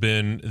shepherds would have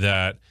been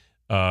that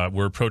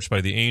were approached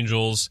by the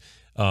angels.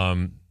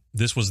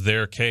 This was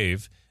their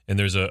cave. And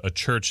there's a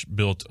church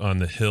built on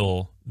the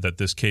hill that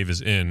this cave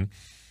is in.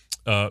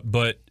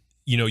 But,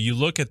 you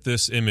look at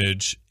this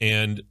image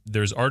and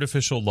there's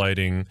artificial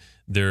lighting,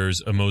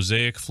 there's a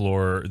mosaic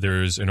floor,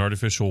 there's an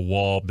artificial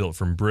wall built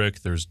from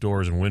brick, there's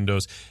doors and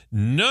windows.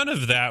 None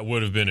of that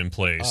would have been in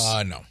place.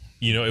 No.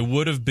 It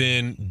would have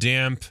been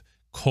damp,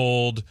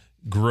 cold,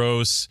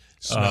 gross,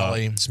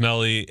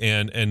 smelly,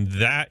 and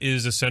that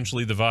is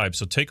essentially the vibe.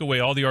 So take away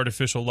all the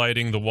artificial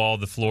lighting, the wall,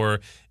 the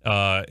floor,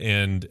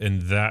 and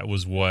that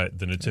was what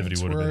the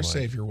nativity would have been where our like.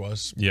 Savior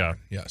was. Yeah,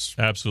 yes,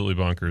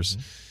 absolutely bonkers.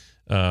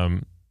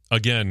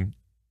 Again,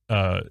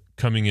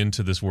 coming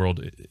into this world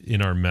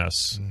in our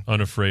mess,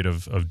 unafraid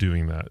of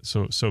doing that.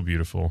 So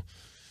beautiful.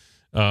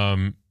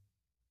 So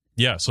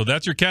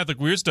that's your Catholic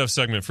Weird Stuff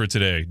segment for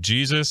today.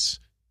 Jesus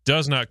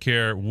does not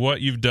care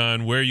what you've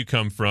done, where you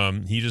come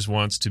from. He just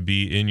wants to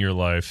be in your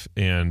life,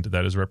 and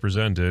that is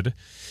represented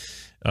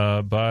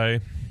by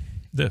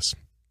this.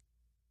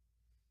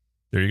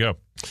 There you go.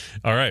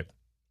 All right.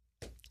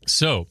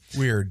 So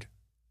Weird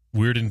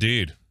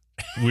indeed.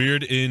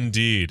 Weird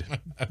indeed.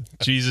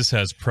 Jesus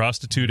has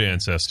prostitute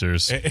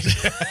ancestors.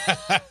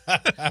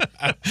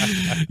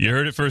 You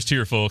heard it first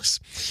here, folks.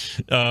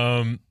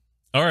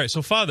 All right,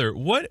 so Father,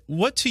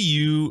 what to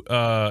you?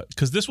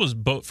 Because this was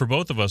for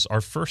both of us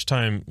our first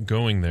time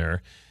going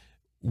there.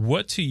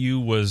 What to you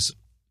was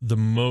the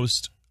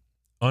most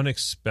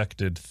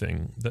unexpected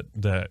thing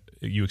that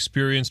you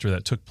experienced or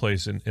that took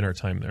place in our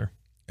time there?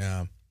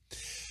 Yeah.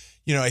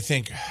 I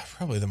think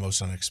probably the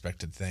most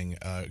unexpected thing,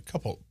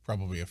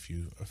 probably a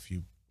few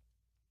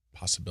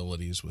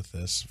possibilities with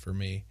this for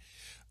me.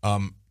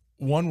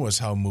 One was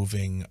how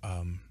moving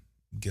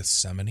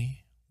Gethsemane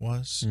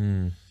was.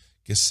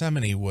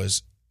 Gethsemane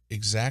was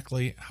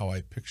exactly how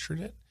I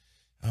pictured it.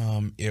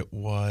 It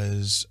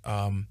was,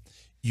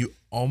 you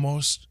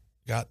almost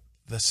got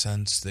the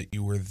sense that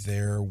you were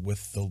there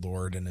with the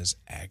Lord in his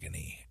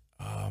agony.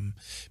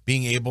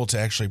 Being able to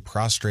actually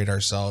prostrate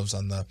ourselves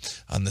on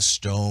the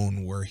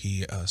stone where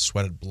he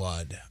sweated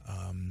blood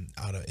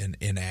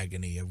in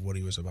agony of what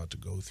he was about to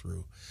go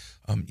through.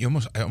 I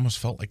almost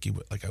felt like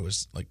I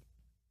was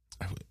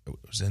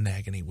in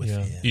agony with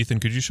him. Ethan,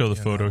 could you show the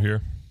photo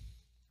here?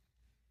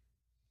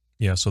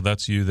 Yeah, so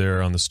that's you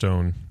there on the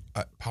stone.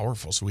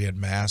 Powerful. So we had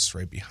mass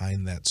right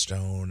behind that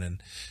stone, and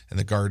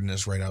the garden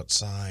is right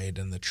outside,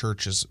 and the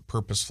church is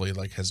purposefully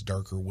has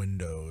darker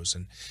windows,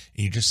 and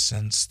you just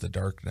sense the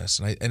darkness.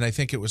 And I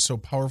think it was so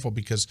powerful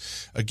because,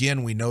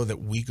 again, we know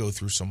that we go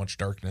through so much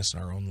darkness in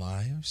our own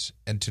lives,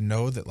 and to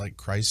know that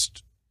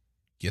Christ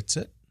gets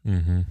it,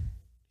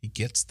 he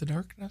gets the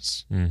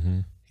darkness,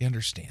 he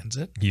understands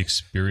it, he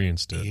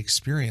experienced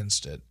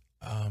it.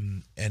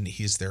 And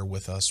he's there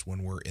with us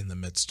when we're in the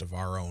midst of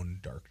our own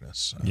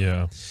darkness.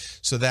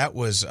 So that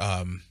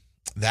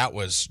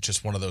was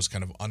just one of those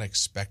kind of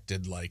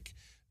unexpected,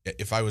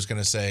 if I was going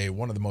to say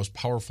one of the most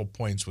powerful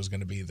points was going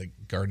to be the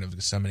Garden of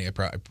Gethsemane,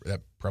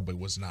 that probably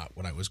was not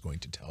what I was going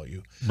to tell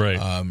you, right?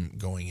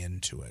 Going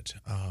into it.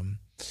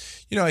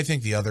 I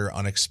think the other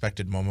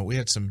unexpected moment, we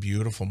had some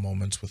beautiful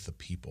moments with the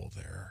people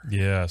there.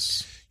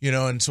 Yes.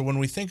 And so when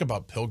we think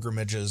about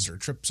pilgrimages or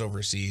trips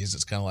overseas,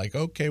 it's kind of like,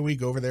 okay, we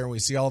go over there and we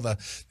see all the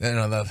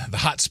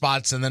hot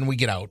spots and then we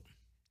get out.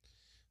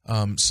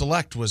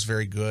 Select was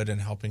very good in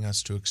helping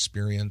us to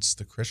experience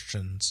the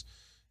Christians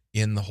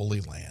in the Holy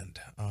Land,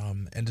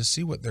 and to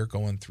see what they're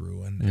going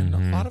through. And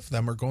a lot of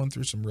them are going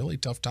through some really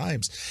tough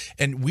times.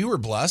 And we were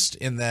blessed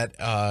in that,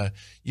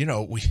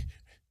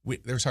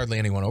 there's hardly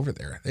anyone over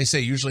there. They say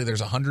usually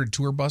there's 100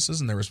 tour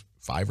buses, and there was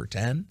 5 or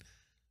 10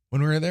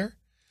 when we were there.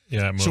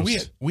 Yeah, most. So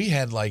we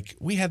had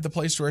the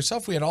place to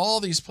ourselves. We had all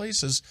these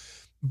places,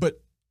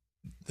 but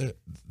the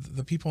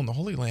people in the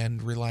Holy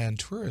Land rely on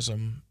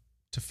tourism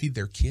to feed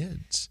their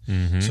kids.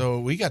 So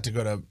we got to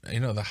go to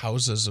the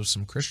houses of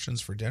some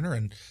Christians for dinner,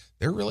 and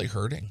they're really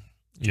hurting.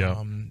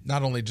 Yeah.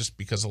 Not only just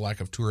because of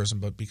lack of tourism,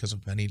 but because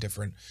of many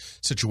different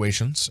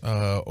situations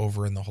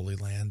over in the Holy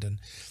Land.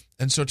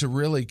 And so to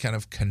really kind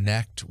of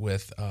connect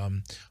with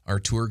our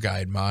tour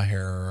guide,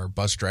 Maher, or our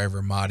bus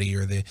driver, Mahdi,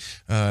 or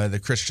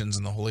the Christians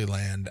in the Holy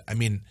Land, I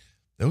mean,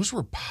 those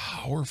were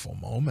powerful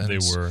moments.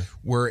 They were.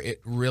 Where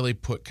it really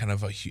put kind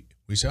of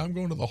we say, I'm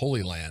going to the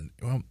Holy Land.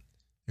 Well,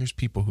 there's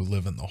people who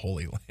live in the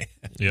Holy Land.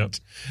 Yep.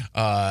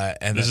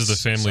 And this is the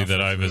family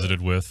that I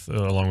visited with,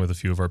 along with a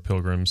few of our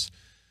pilgrims.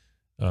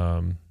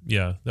 It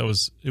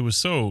was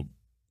so,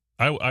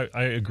 I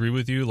agree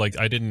with you.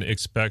 I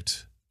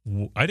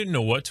didn't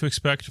know what to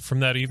expect from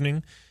that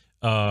evening,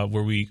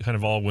 where we kind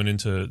of all went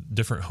into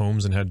different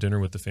homes and had dinner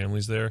with the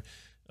families there.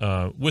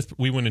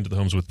 We went into the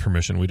homes with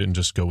permission. We didn't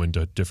just go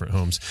into different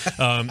homes.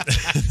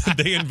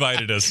 They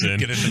invited us in.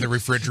 Get into the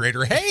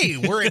refrigerator. Hey,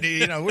 we're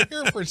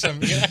here for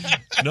some.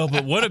 No,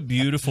 but what a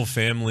beautiful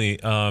family.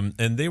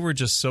 And they were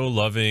just so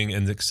loving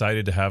and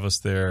excited to have us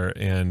there.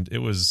 And it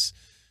was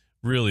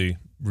really,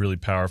 really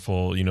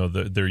powerful.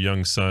 Their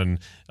young son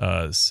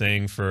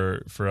sang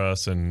for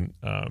us, and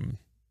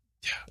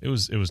it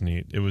was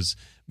neat. It was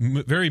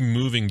very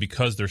moving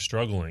because they're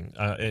struggling,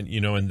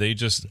 and they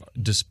just,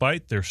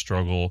 despite their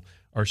struggle,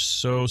 are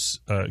so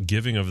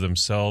giving of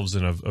themselves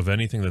and of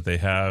anything that they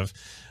have.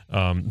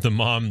 The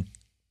mom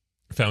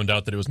found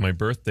out that it was my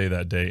birthday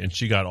that day, and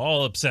she got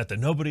all upset that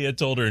nobody had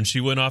told her, and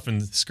she went off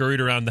and scurried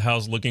around the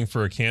house looking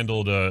for a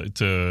candle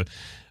to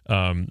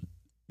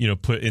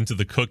put into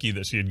the cookie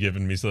that she had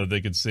given me so that they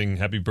could sing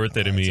happy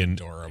birthday to me in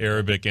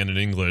Arabic and in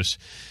English.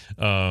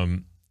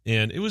 And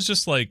it was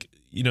just they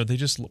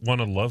just want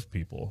to love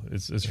people.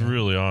 It's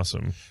really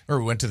awesome. Or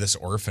we went to this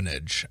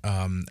orphanage,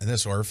 and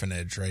this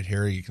orphanage right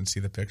here, you can see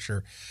the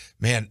picture,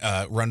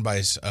 run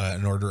by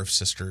an order of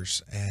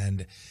sisters,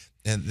 and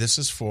this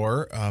is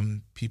for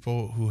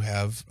people who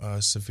have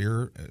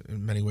severe,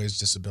 in many ways,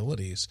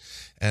 disabilities,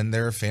 and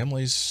their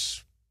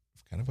families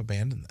kind of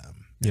abandoned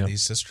them. Yeah.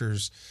 These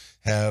sisters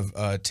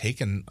have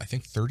taken, I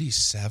think,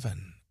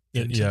 37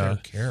 into their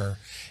care,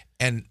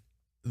 and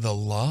the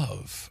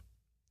love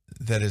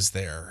that is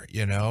there,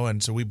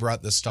 and so we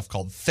brought this stuff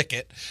called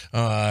Thicket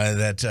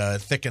that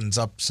thickens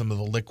up some of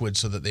the liquid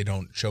so that they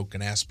don't choke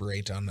and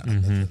aspirate on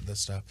the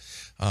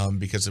stuff,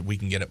 because we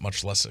can get it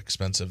much less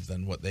expensive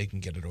than what they can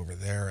get it over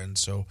there. And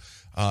so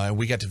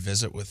we got to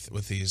visit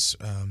with these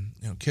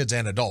kids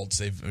and adults.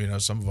 They've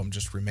some of them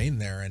just remain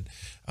there,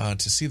 and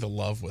to see the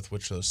love with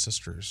which those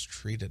sisters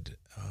treated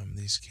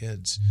these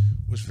kids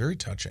was very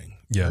touching,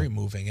 very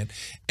moving,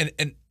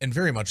 and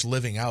very much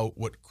living out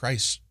what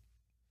Christ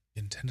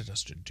intended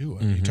us to do.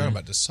 I mean, you're talking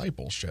about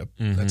discipleship.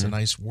 That's a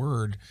nice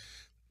word,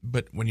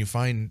 but when you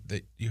find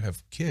that you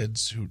have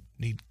kids who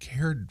need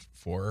cared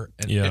for,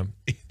 and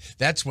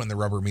that's when the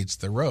rubber meets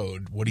the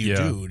road. What do you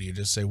do? Do you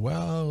just say,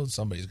 well,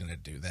 somebody's going to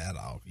do that?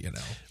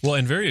 Well,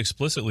 and very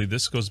explicitly,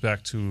 this goes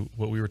back to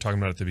what we were talking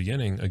about at the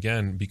beginning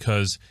again,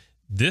 because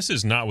this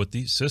is not what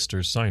these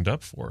sisters signed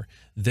up for.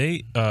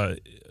 They,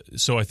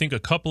 so I think a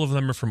couple of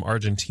them are from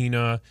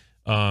Argentina,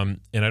 and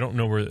I don't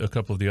know where a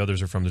couple of the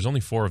others are from. There's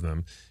only 4 of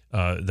them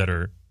that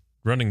are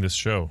running this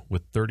show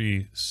with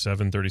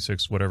 37,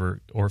 36,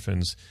 whatever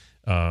orphans,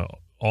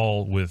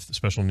 all with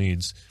special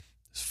needs.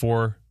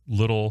 4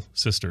 little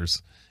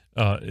sisters.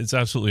 It's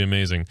absolutely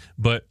amazing.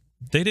 But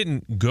they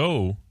didn't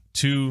go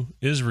to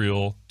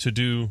Israel to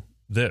do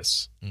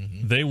this.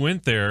 They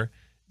went there,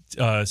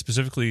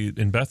 specifically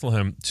in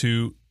Bethlehem,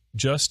 to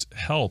just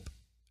help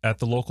at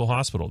the local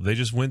hospital. They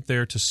just went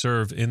there to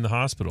serve in the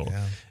hospital.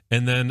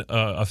 And then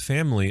a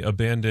family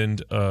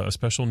abandoned a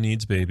special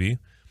needs baby,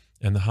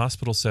 and the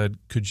hospital said,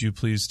 could you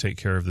please take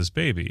care of this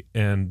baby?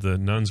 And the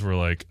nuns were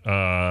like,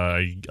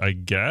 I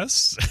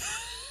guess.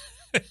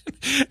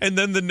 And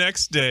then the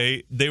next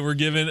day, they were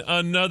given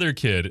another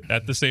kid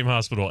at the same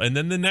hospital. And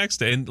then the next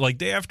day, and like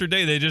day after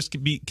day, they just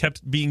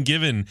kept being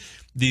given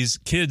these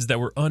kids that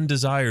were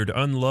undesired,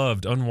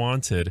 unloved,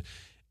 unwanted.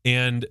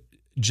 And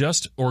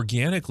just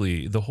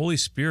organically, the Holy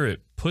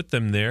Spirit put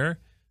them there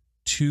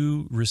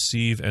to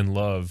receive and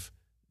love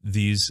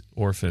these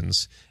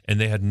orphans.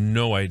 And they had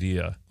no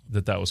idea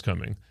that was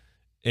coming.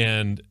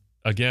 And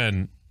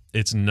again,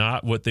 it's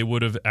not what they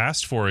would have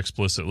asked for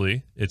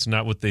explicitly. It's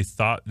not what they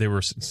thought they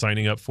were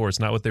signing up for. It's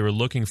not what they were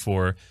looking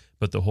for,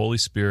 but the Holy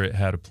Spirit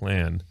had a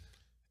plan.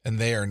 And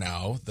they are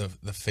now the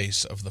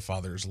face of the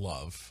Father's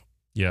love.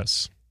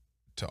 Yes.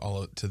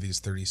 To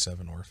these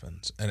 37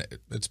 orphans. And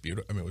it's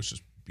beautiful. I mean, it was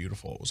just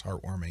beautiful. It was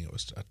heartwarming. It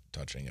was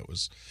touching. It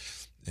was,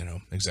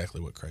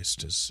 exactly what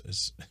Christ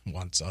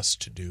wants us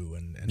to do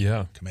and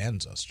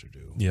commands us to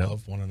do.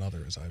 Love one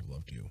another as I've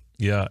loved you.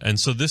 Yeah, and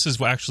so this is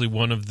actually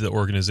one of the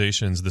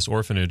organizations, this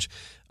orphanage,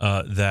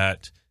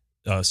 that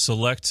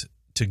Select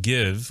to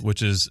Give,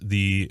 which is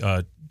the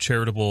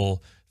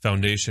charitable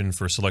foundation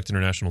for Select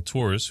International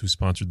Tours, who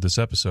sponsored this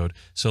episode.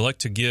 Select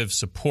to Give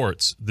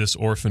supports this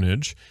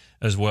orphanage,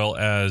 as well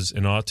as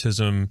an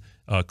autism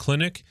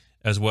clinic,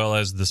 as well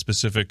as the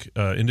specific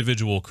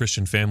individual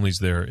Christian families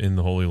there in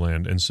the Holy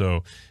Land. And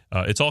so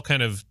it's all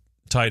kind of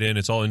tied in,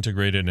 it's all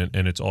integrated,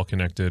 and it's all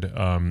connected.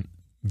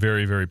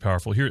 Very, very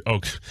powerful. Here,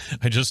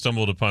 I just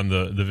stumbled upon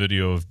the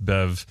video of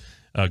Bev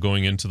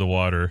going into the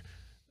water.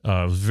 It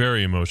was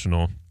very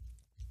emotional.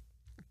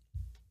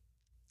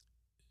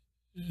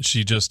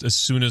 She just, as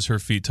soon as her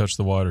feet touched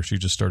the water, she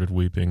just started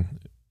weeping.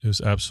 It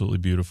was absolutely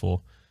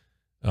beautiful.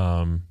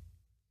 So,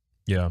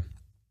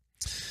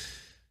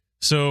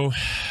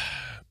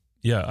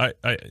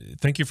 I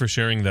thank you for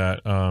sharing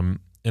that.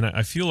 And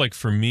I feel like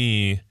for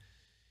me,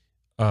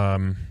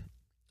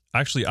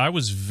 actually, I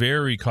was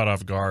very caught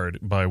off guard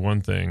by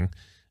one thing,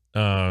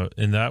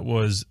 and that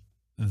was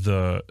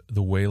the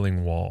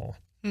Wailing Wall.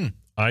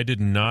 I did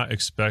not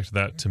expect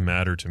that to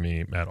matter to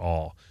me at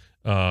all.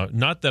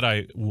 Not that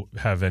I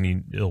have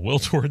any ill will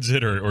towards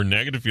it or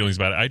negative feelings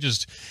about it. I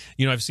just,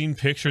 I've seen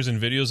pictures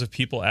and videos of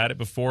people at it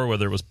before,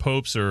 whether it was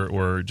popes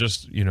or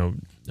just,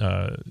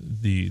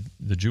 the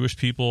Jewish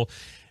people.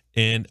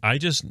 And I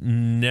just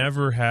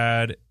never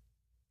had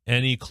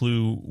any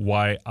clue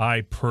why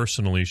I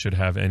personally should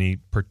have any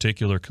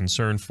particular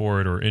concern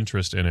for it or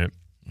interest in it.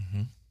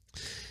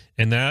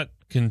 And that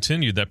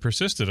continued, that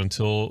persisted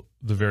until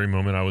the very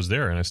moment I was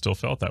there, and I still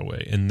felt that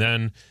way. And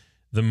then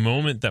the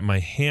moment that my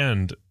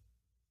hand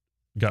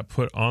got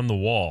put on the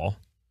wall,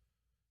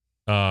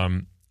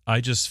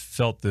 I just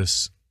felt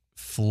this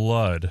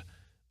flood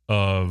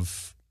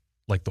of,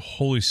 like, the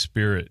Holy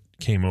Spirit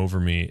came over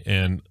me,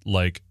 and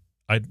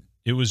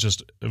it was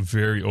just a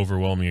very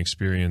overwhelming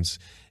experience.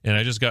 And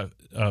I just got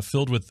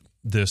filled with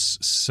this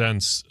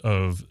sense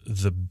of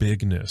the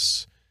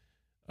bigness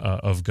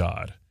of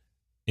God.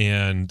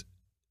 And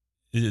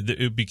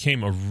it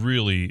became a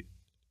really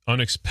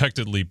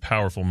unexpectedly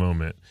powerful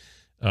moment.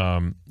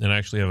 And I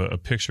actually have a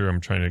picture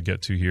I'm trying to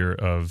get to here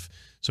of,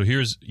 so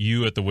here's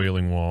you at the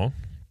Wailing Wall,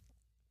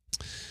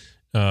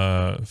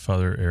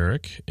 Father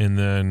Eric, and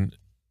then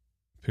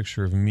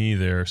picture of me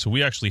there. So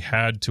we actually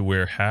had to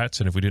wear hats,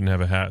 and if we didn't have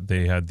a hat,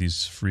 they had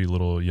these free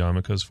little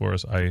yarmulkes for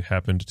us. I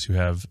happened to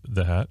have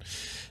the hat.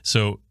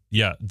 So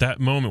yeah, that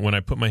moment when I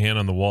put my hand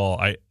on the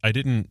wall, I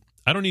don't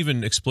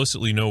even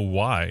explicitly know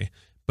why,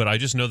 but I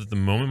just know that the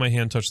moment my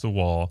hand touched the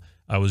wall,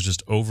 I was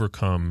just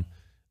overcome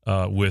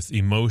with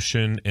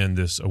emotion and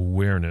this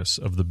awareness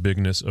of the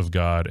bigness of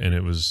God, and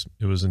it was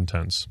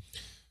intense.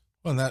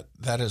 Well,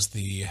 that is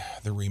the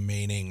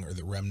remaining or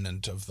the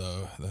remnant of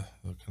the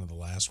kind of the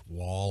last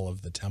wall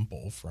of the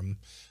temple from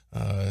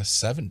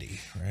 70,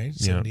 right?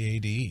 70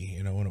 AD,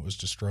 you know, when it was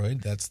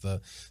destroyed. That's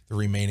the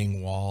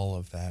remaining wall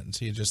of that. And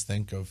so you just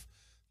think of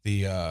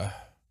the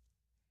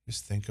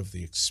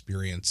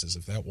experiences.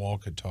 If that wall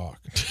could talk,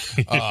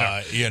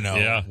 you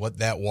know, what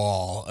that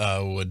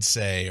wall would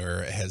say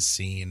or has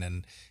seen.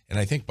 And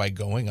I think by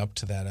going up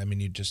to that, I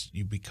mean,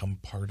 you become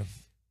part of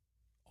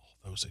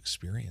those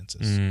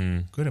experiences,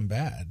 good and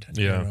bad,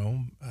 you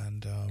know,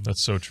 and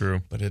that's so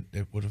true. But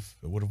it would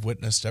have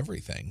witnessed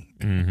everything.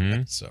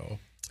 Mm-hmm. So,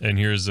 and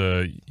here's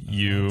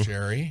you,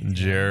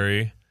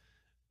 Jerry,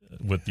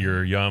 with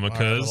your yarmulkes,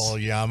 our little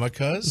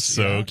yarmulkes,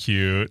 so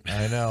cute.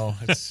 I know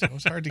it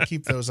was hard to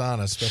keep those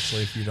on,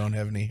 especially if you don't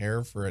have any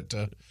hair for it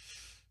to,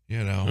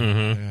 you know.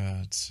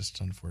 Yeah, it's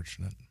just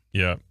unfortunate.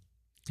 Yeah,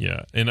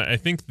 and I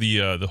think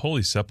the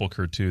Holy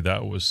Sepulchre too.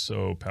 That was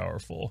so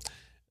powerful.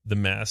 The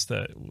mass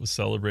that was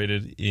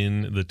celebrated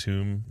in the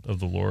tomb of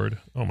the Lord.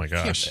 Oh my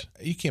gosh.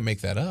 You can't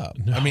make that up.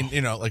 No. I mean,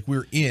 you know, like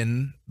we're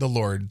in the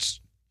Lord's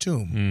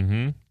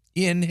tomb,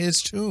 in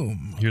his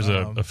tomb. Here's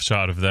a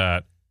shot of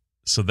that.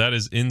 So that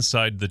is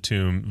inside the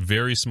tomb,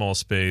 very small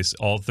space.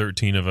 All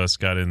 13 of us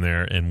got in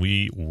there and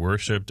we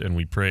worshiped and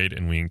we prayed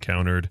and we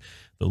encountered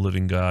the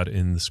living God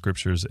in the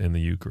scriptures and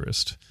the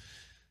Eucharist.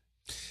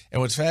 And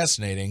what's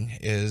fascinating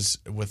is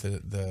with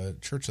the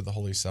Church of the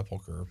Holy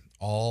Sepulchre,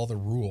 all the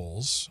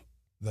rules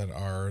that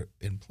are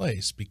in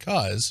place,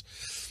 because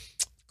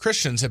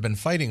Christians have been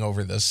fighting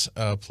over this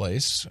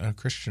place.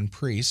 Christian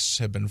priests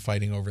have been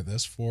fighting over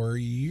this for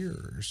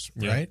years,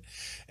 right?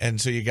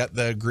 And so you got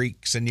the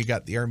Greeks and you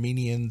got the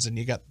Armenians and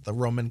you got the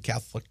Roman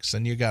Catholics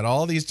and you got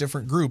all these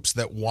different groups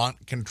that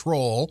want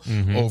control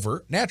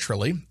over,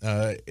 naturally,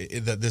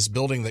 this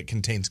building that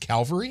contains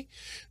Calvary,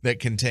 that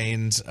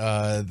contains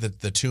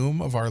the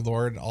tomb of our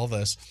Lord, all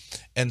this.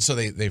 And so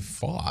they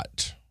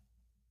fought.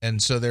 And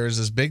so there's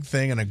this big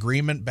thing, an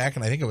agreement back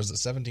in, I think it was the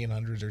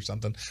 1700s or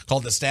something,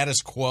 called the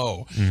status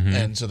quo.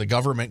 And so the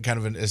government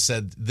kind of has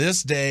said,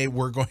 this day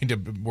we're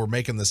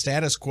making the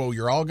status quo.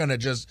 You're all going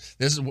to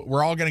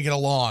we're all going to get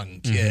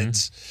along,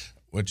 kids,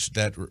 which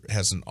that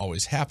hasn't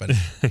always happened.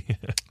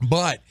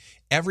 But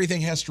everything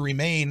has to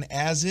remain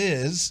as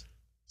is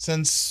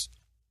since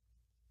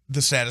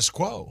the status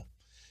quo.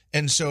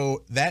 And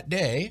so that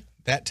day,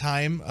 that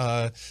time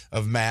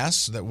of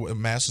Mass, that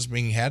Mass was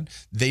being had,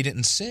 they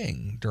didn't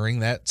sing during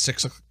that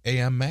 6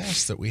 a.m.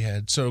 Mass that we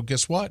had. So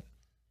guess what?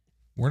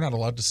 We're not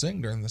allowed to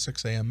sing during the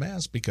 6 a.m.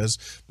 Mass because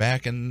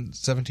back in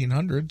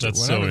 1700s,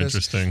 that's so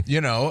interesting.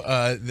 You know,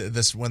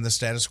 when the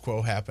status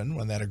quo happened,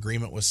 when that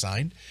agreement was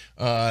signed,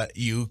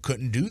 you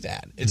couldn't do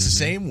that. It's the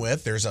same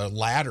with, there's a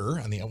ladder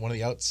on one of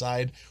the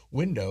outside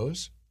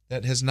windows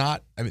that has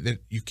not, I mean,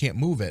 you can't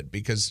move it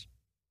because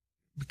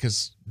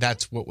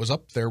that's what was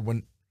up there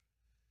when.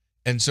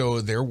 And so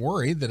they're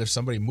worried that if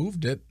somebody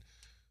moved it,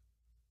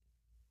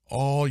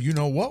 you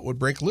know what would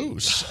break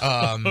loose.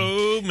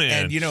 Oh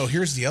man! And you know,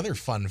 here's the other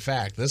fun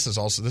fact.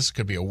 This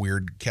could be a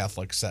weird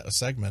Catholic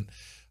segment.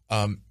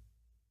 The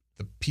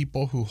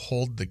people who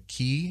hold the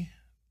key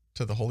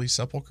to the Holy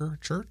Sepulchre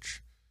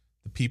Church,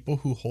 the people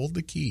who hold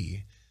the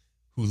key,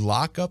 who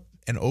lock up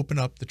and open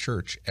up the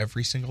church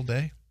every single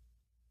day,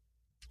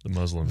 the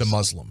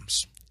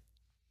Muslims.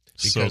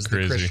 Because so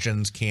crazy. The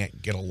Christians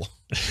can't get along.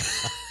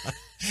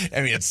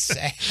 I mean, it's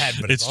sad,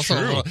 but it's also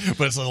true.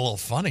 But it's a little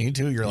funny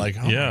too. You're like,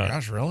 oh my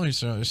gosh, really?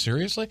 So,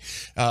 seriously?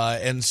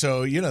 And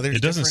so, you know, there's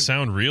it doesn't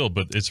sound real,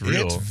 but it's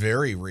real. It's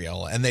very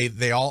real. And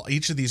they all,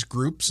 each of these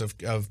groups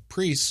of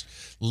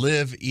priests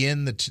live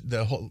in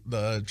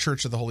the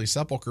Church of the Holy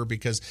Sepulchre,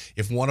 because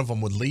if one of them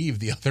would leave,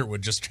 the other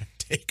would just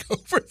take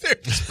over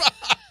their spot.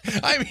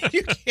 I mean,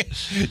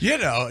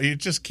 you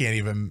just can't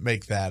even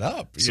make that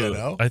up, you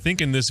know? I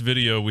think in this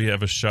video we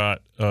have a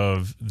shot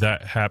of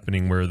that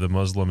happening where the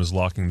Muslim is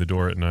locking the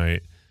door at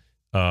night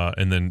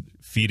and then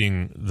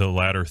feeding the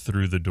ladder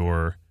through the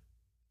door.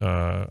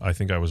 I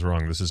think I was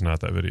wrong. This is not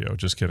that video.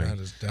 Just kidding. That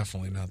is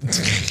definitely not that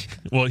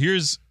video. Well,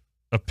 here's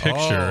a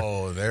picture.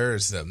 Oh,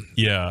 there's them.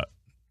 Yeah.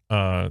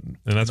 And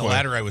that's the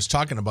ladder I was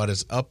talking about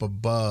is up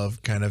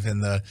above, kind of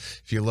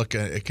if you look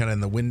at it, kind of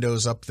in the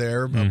windows up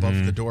there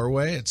above the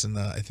doorway. It's in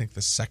I think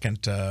the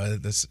second,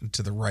 this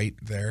to the right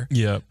there.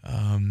 Yeah.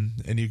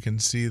 And you can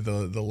see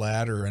the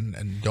ladder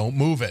and don't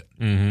move it.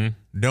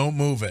 Don't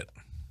move it.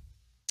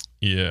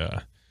 Yeah.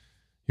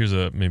 Here's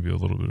maybe a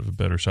little bit of a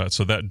better shot.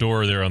 So that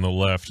door there on the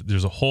left,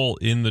 there's a hole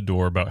in the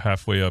door about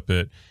halfway up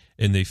it,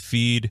 and they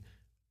feed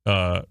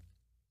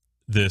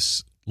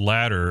this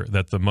ladder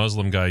that the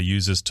Muslim guy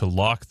uses to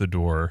lock the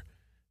door,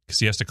 because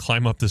he has to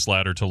climb up this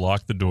ladder to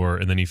lock the door,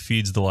 and then he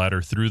feeds the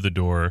ladder through the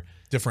door.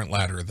 Different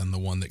ladder than the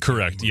one that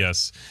correct,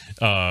 yes.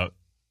 And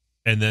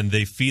then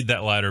they feed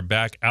that ladder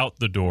back out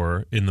the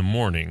door in the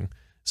morning.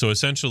 So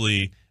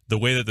essentially, the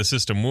way that the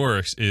system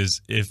works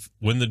is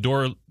when the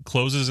door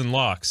closes and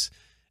locks,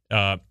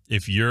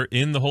 if you're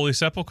in the Holy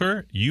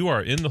Sepulchre, you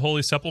are in the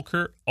Holy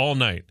Sepulchre all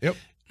night. Yep.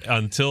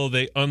 Until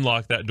they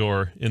unlock that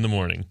door in the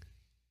morning.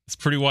 It's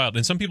pretty wild.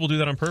 And some people do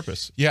that on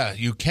purpose. Yeah,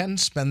 you can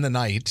spend the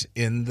night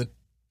in the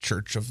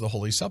Church of the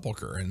Holy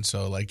Sepulchre. And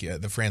so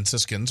the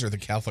Franciscans are the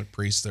Catholic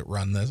priests that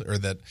run this or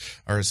that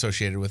are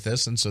associated with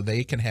this. And so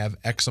they can have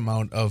X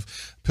amount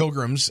of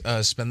pilgrims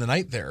spend the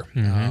night there.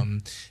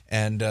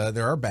 And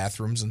there are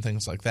bathrooms and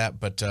things like that,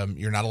 but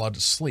you're not allowed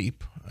to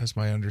sleep, as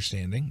my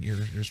understanding.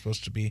 You're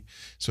supposed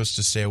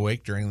to stay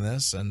awake during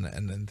this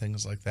and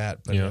things like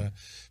that. But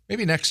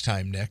maybe next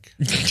time, Nick.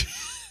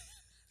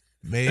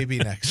 Maybe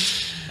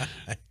next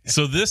time.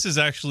 So this is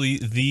actually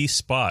the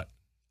spot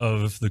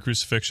of the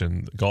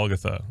crucifixion,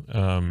 Golgotha,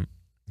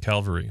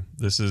 Calvary.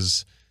 This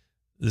is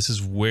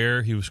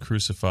where he was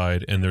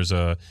crucified, and there's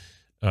a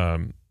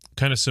kind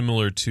of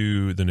similar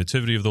to the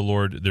Nativity of the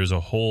Lord. There's a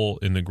hole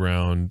in the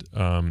ground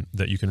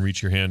that you can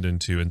reach your hand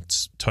into and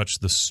touch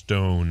the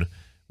stone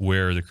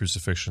where the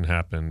crucifixion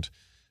happened,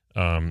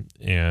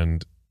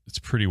 and it's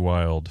pretty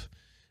wild.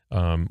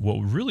 What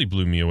really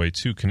blew me away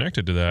too,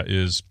 connected to that,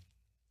 is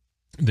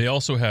they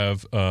also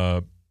have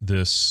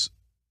this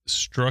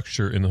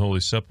structure in the Holy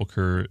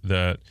Sepulchre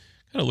that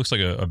kind of looks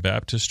like a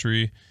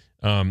baptistry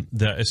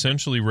that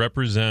essentially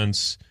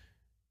represents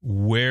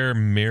where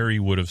Mary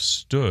would have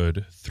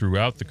stood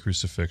throughout the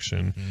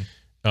crucifixion.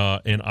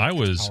 And I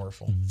was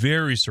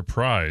very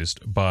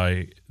surprised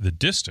by the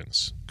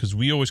distance, because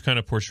we always kind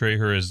of portray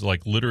her as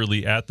like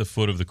literally at the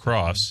foot of the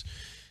cross,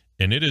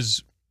 and it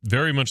is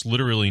very much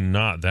literally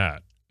not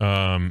that.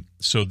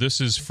 So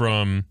this is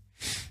from,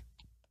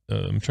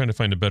 I'm trying to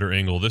find a better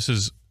angle. This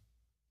is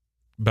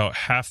about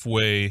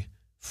halfway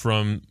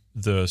from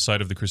the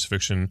site of the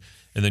crucifixion,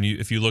 and then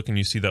if you look and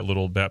you see that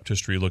little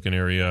baptistry looking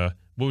area,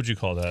 what would you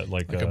call that?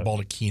 Like a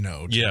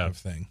baldacchino type of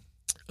thing.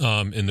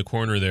 In the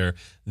corner there,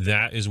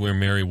 that is where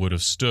Mary would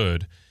have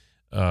stood.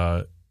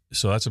 So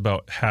that's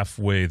about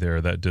halfway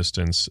there, that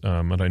distance.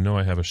 And I know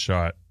I have a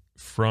shot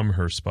from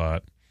her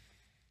spot.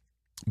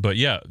 But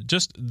yeah,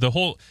 just the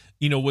whole,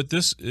 what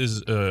this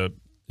is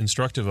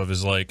instructive of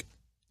is like,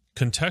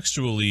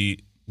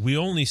 contextually, we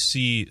only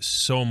see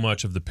so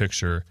much of the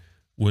picture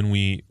when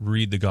we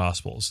read the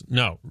Gospels.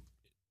 Now,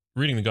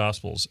 reading the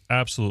Gospels,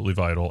 absolutely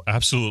vital,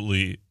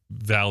 absolutely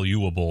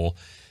valuable,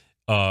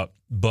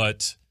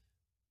 but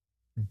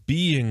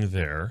being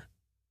there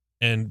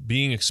and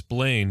being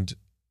explained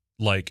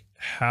like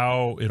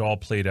how it all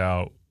played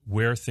out,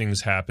 where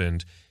things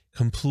happened,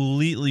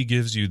 completely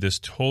gives you this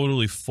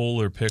totally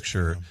fuller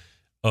picture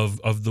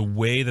of the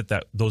way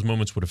that those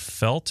moments would have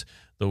felt,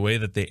 the way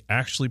that they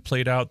actually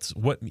played out,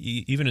 what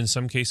even in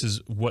some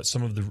cases what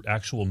some of the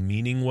actual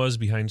meaning was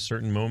behind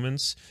certain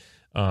moments.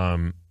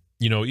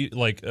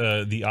 Like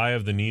the eye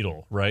of the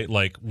needle, right?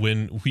 Like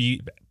when we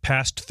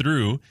passed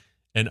through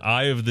an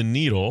eye of the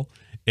needle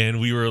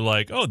and we were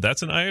like, oh,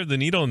 that's an eye of the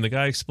needle. And the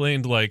guy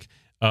explained like,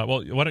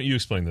 well, why don't you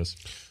explain this?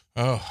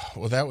 Oh,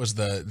 well, that was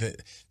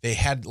they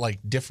had like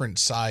different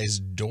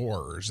sized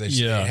doors. They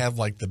have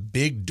like the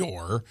big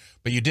door,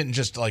 but you didn't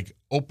just like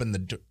open the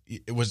door.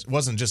 It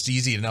wasn't just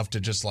easy enough to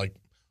just like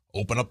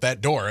open up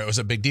that door. It was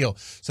a big deal.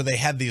 So they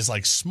had these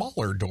like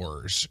smaller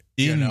doors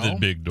in the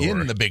big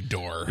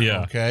door.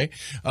 Yeah. Okay.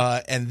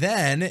 And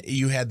then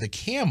you had the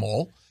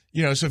camel.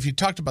 So if you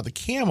talked about the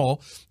camel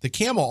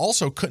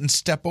also couldn't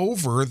step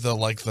over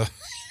the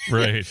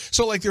right.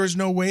 So like there was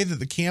no way that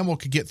the camel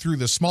could get through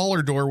the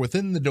smaller door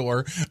within the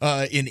door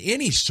in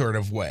any sort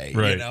of way,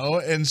 right.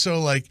 And so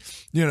like,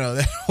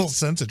 that whole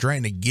sense of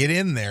trying to get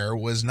in there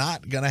was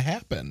not going to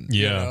happen,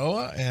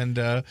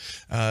 And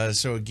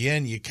so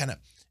again, you kind of,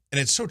 and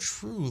it's so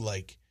true.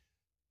 Like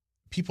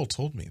people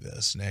told me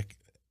this, Nick,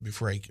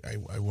 before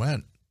I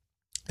went,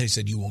 they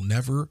said, you will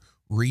never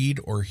read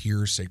or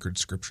hear sacred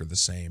scripture the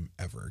same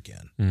ever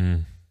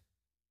again.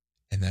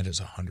 And that is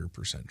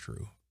 100%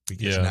 true.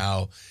 Because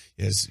now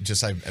is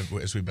just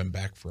as we've been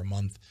back for a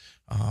month,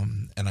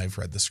 and I've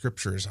read the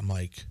scriptures, I'm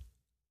like,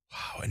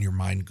 wow! And your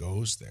mind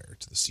goes there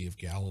to the Sea of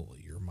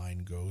Galilee. Your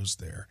mind goes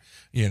there,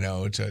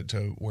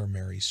 to where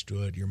Mary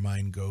stood. Your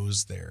mind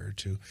goes there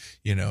to,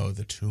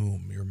 the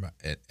tomb.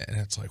 And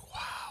it's like,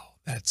 wow,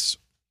 that's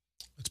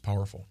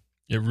powerful.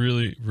 It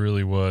really,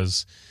 really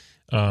was.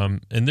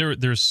 And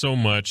there's so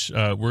much.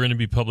 We're going to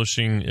be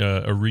publishing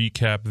a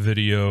recap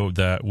video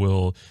that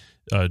will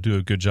do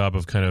a good job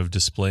of kind of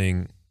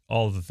displaying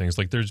all of the things.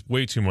 Like there's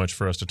way too much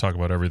for us to talk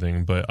about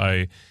everything, but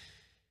I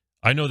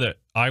know that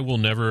I will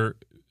never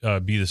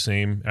be the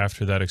same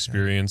after that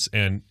experience.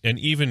 And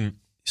even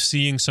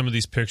seeing some of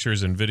these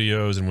pictures and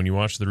videos, and when you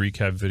watch the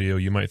recap video,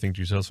 you might think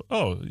to yourself,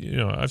 oh,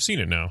 I've seen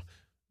it now.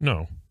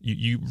 No,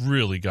 you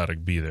really got to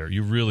be there.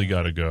 You really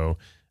got to go.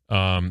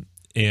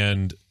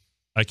 And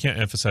I can't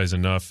emphasize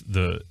enough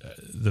the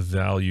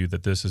value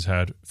that this has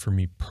had for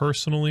me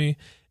personally.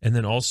 And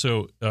then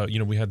also,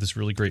 we had this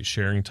really great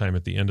sharing time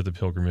at the end of the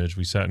pilgrimage.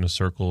 We sat in a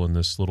circle in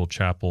this little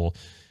chapel,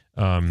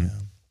 and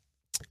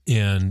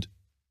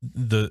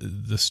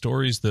the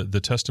stories, the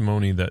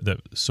testimony that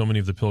so many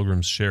of the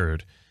pilgrims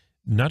shared,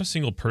 not a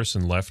single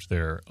person left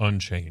there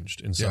unchanged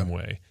in some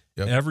way.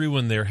 Yep.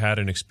 Everyone there had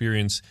an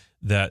experience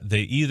that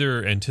they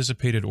either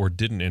anticipated or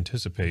didn't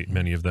anticipate,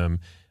 many of them,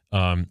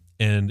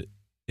 and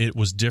it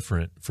was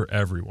different for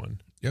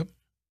everyone. Yep.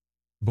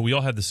 But we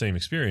all had the same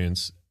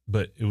experience,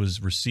 but it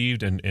was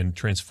received and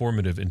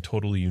transformative in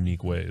totally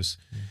unique ways.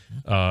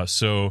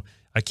 So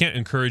I can't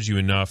encourage you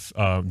enough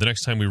the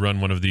next time we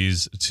run one of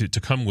these to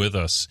come with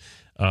us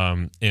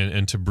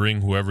and to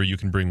bring whoever you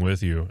can bring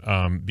with you,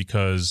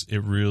 because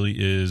it really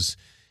is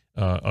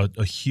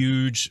a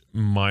huge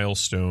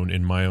milestone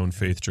in my own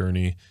faith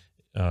journey.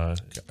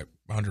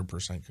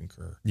 100%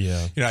 concur.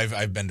 Yeah.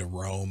 I've been to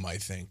Rome, I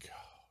think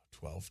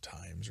 12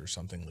 times or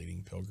something,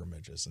 leading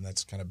pilgrimages, and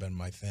that's kind of been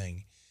my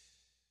thing.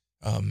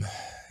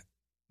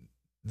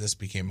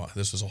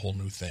 This was a whole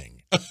new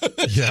thing.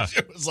 Yeah.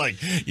 It was like,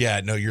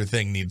 yeah, no, your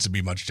thing needs to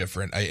be much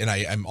different.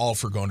 I'm all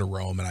for going to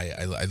Rome, and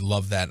I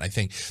love that. And I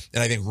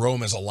think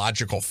Rome is a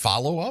logical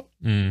follow-up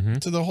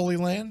to the Holy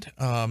Land.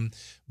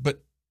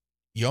 But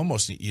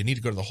you need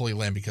to go to the Holy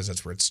Land because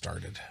that's where it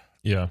started.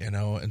 Yeah.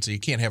 And so you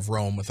can't have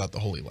Rome without the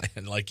Holy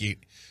Land.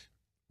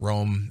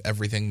 Rome,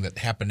 everything that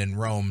happened in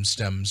Rome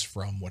stems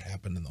from what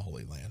happened in the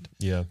Holy Land.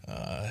 Yeah.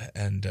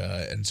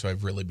 And so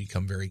I've really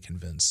become very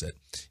convinced that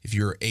if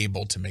you're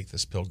able to make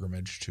this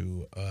pilgrimage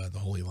to the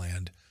Holy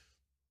Land,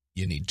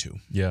 you need to.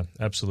 Yeah,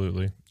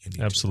 absolutely.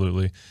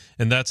 Absolutely.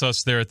 And that's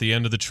us there at the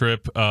end of the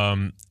trip.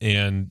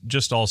 And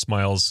just all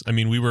smiles. I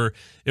mean,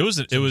 it was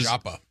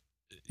Joppa.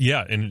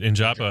 Yeah, in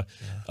Joppa.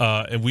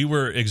 And we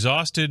were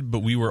exhausted, but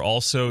we were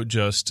also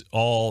just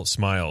all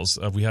smiles.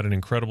 We had an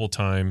incredible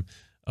time.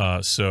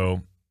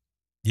 So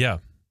yeah,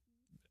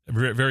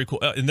 very cool.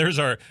 And there's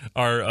our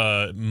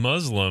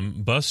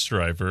Muslim bus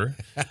driver,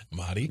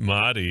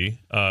 Mahdi,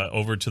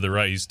 over to the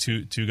right. He's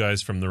two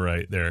guys from the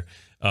right there.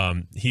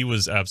 He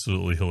was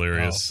absolutely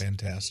hilarious. Oh,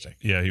 fantastic.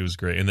 Yeah, he was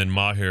great. And then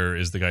Maher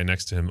is the guy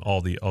next to him all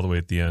the way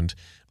at the end.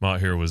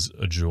 Maher was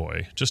a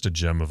joy, just a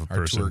gem of a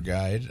person. Our tour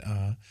guide,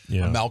 a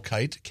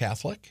Melkite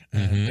Catholic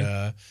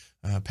and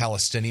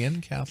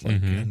Palestinian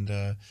Catholic.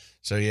 And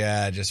so,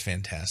 yeah, just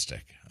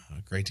fantastic.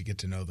 Great to get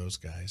to know those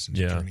guys and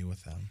journey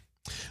with them.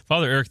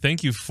 Father Eric,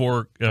 thank you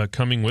for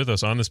coming with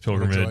us on this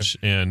pilgrimage,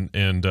 and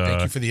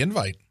thank you for the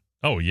invite.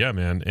 Oh yeah,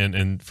 man,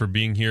 and for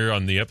being here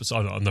on the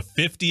episode, on the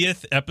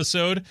 50th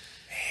episode. Man,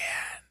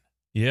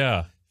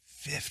 yeah,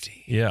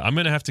 50. Yeah, I'm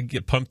gonna have to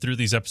get pumped through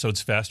these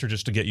episodes faster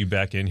just to get you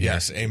back in here.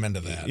 Yes, amen to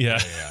that. Yeah.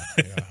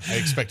 I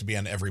expect to be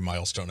on every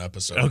milestone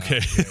episode.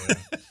 Okay.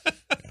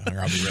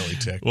 I'll be really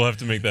ticked. We'll have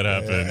to make that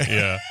happen.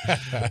 Yeah.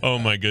 Oh,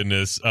 my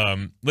goodness.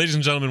 Ladies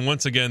and gentlemen,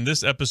 once again,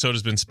 this episode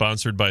has been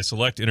sponsored by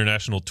Select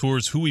International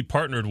Tours, who we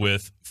partnered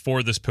with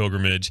for this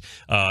pilgrimage.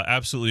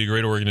 Absolutely a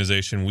great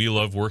organization. We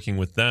love working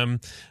with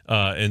them.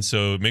 And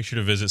so make sure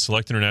to visit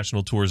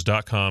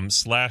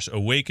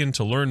selectinternationaltours.com/awaken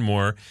to learn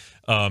more.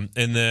 And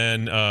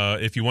then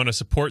if you want to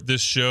support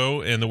this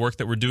show and the work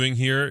that we're doing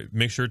here,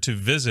 make sure to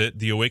visit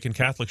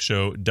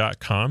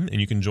theawakencatholicshow.com, and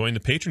you can join the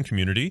patron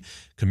community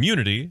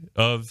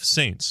of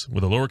saints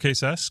with a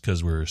lowercase s,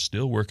 because we're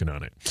still working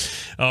on it.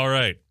 All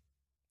right.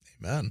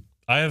 Amen.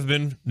 I have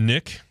been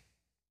Nick.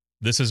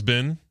 This has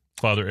been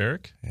Father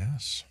Eric.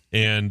 Yes.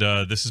 And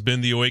this has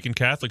been the Awaken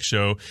Catholic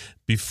Show.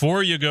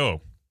 Before you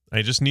go,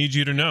 I just need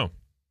you to know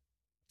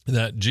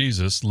that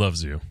Jesus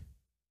loves you.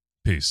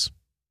 Peace.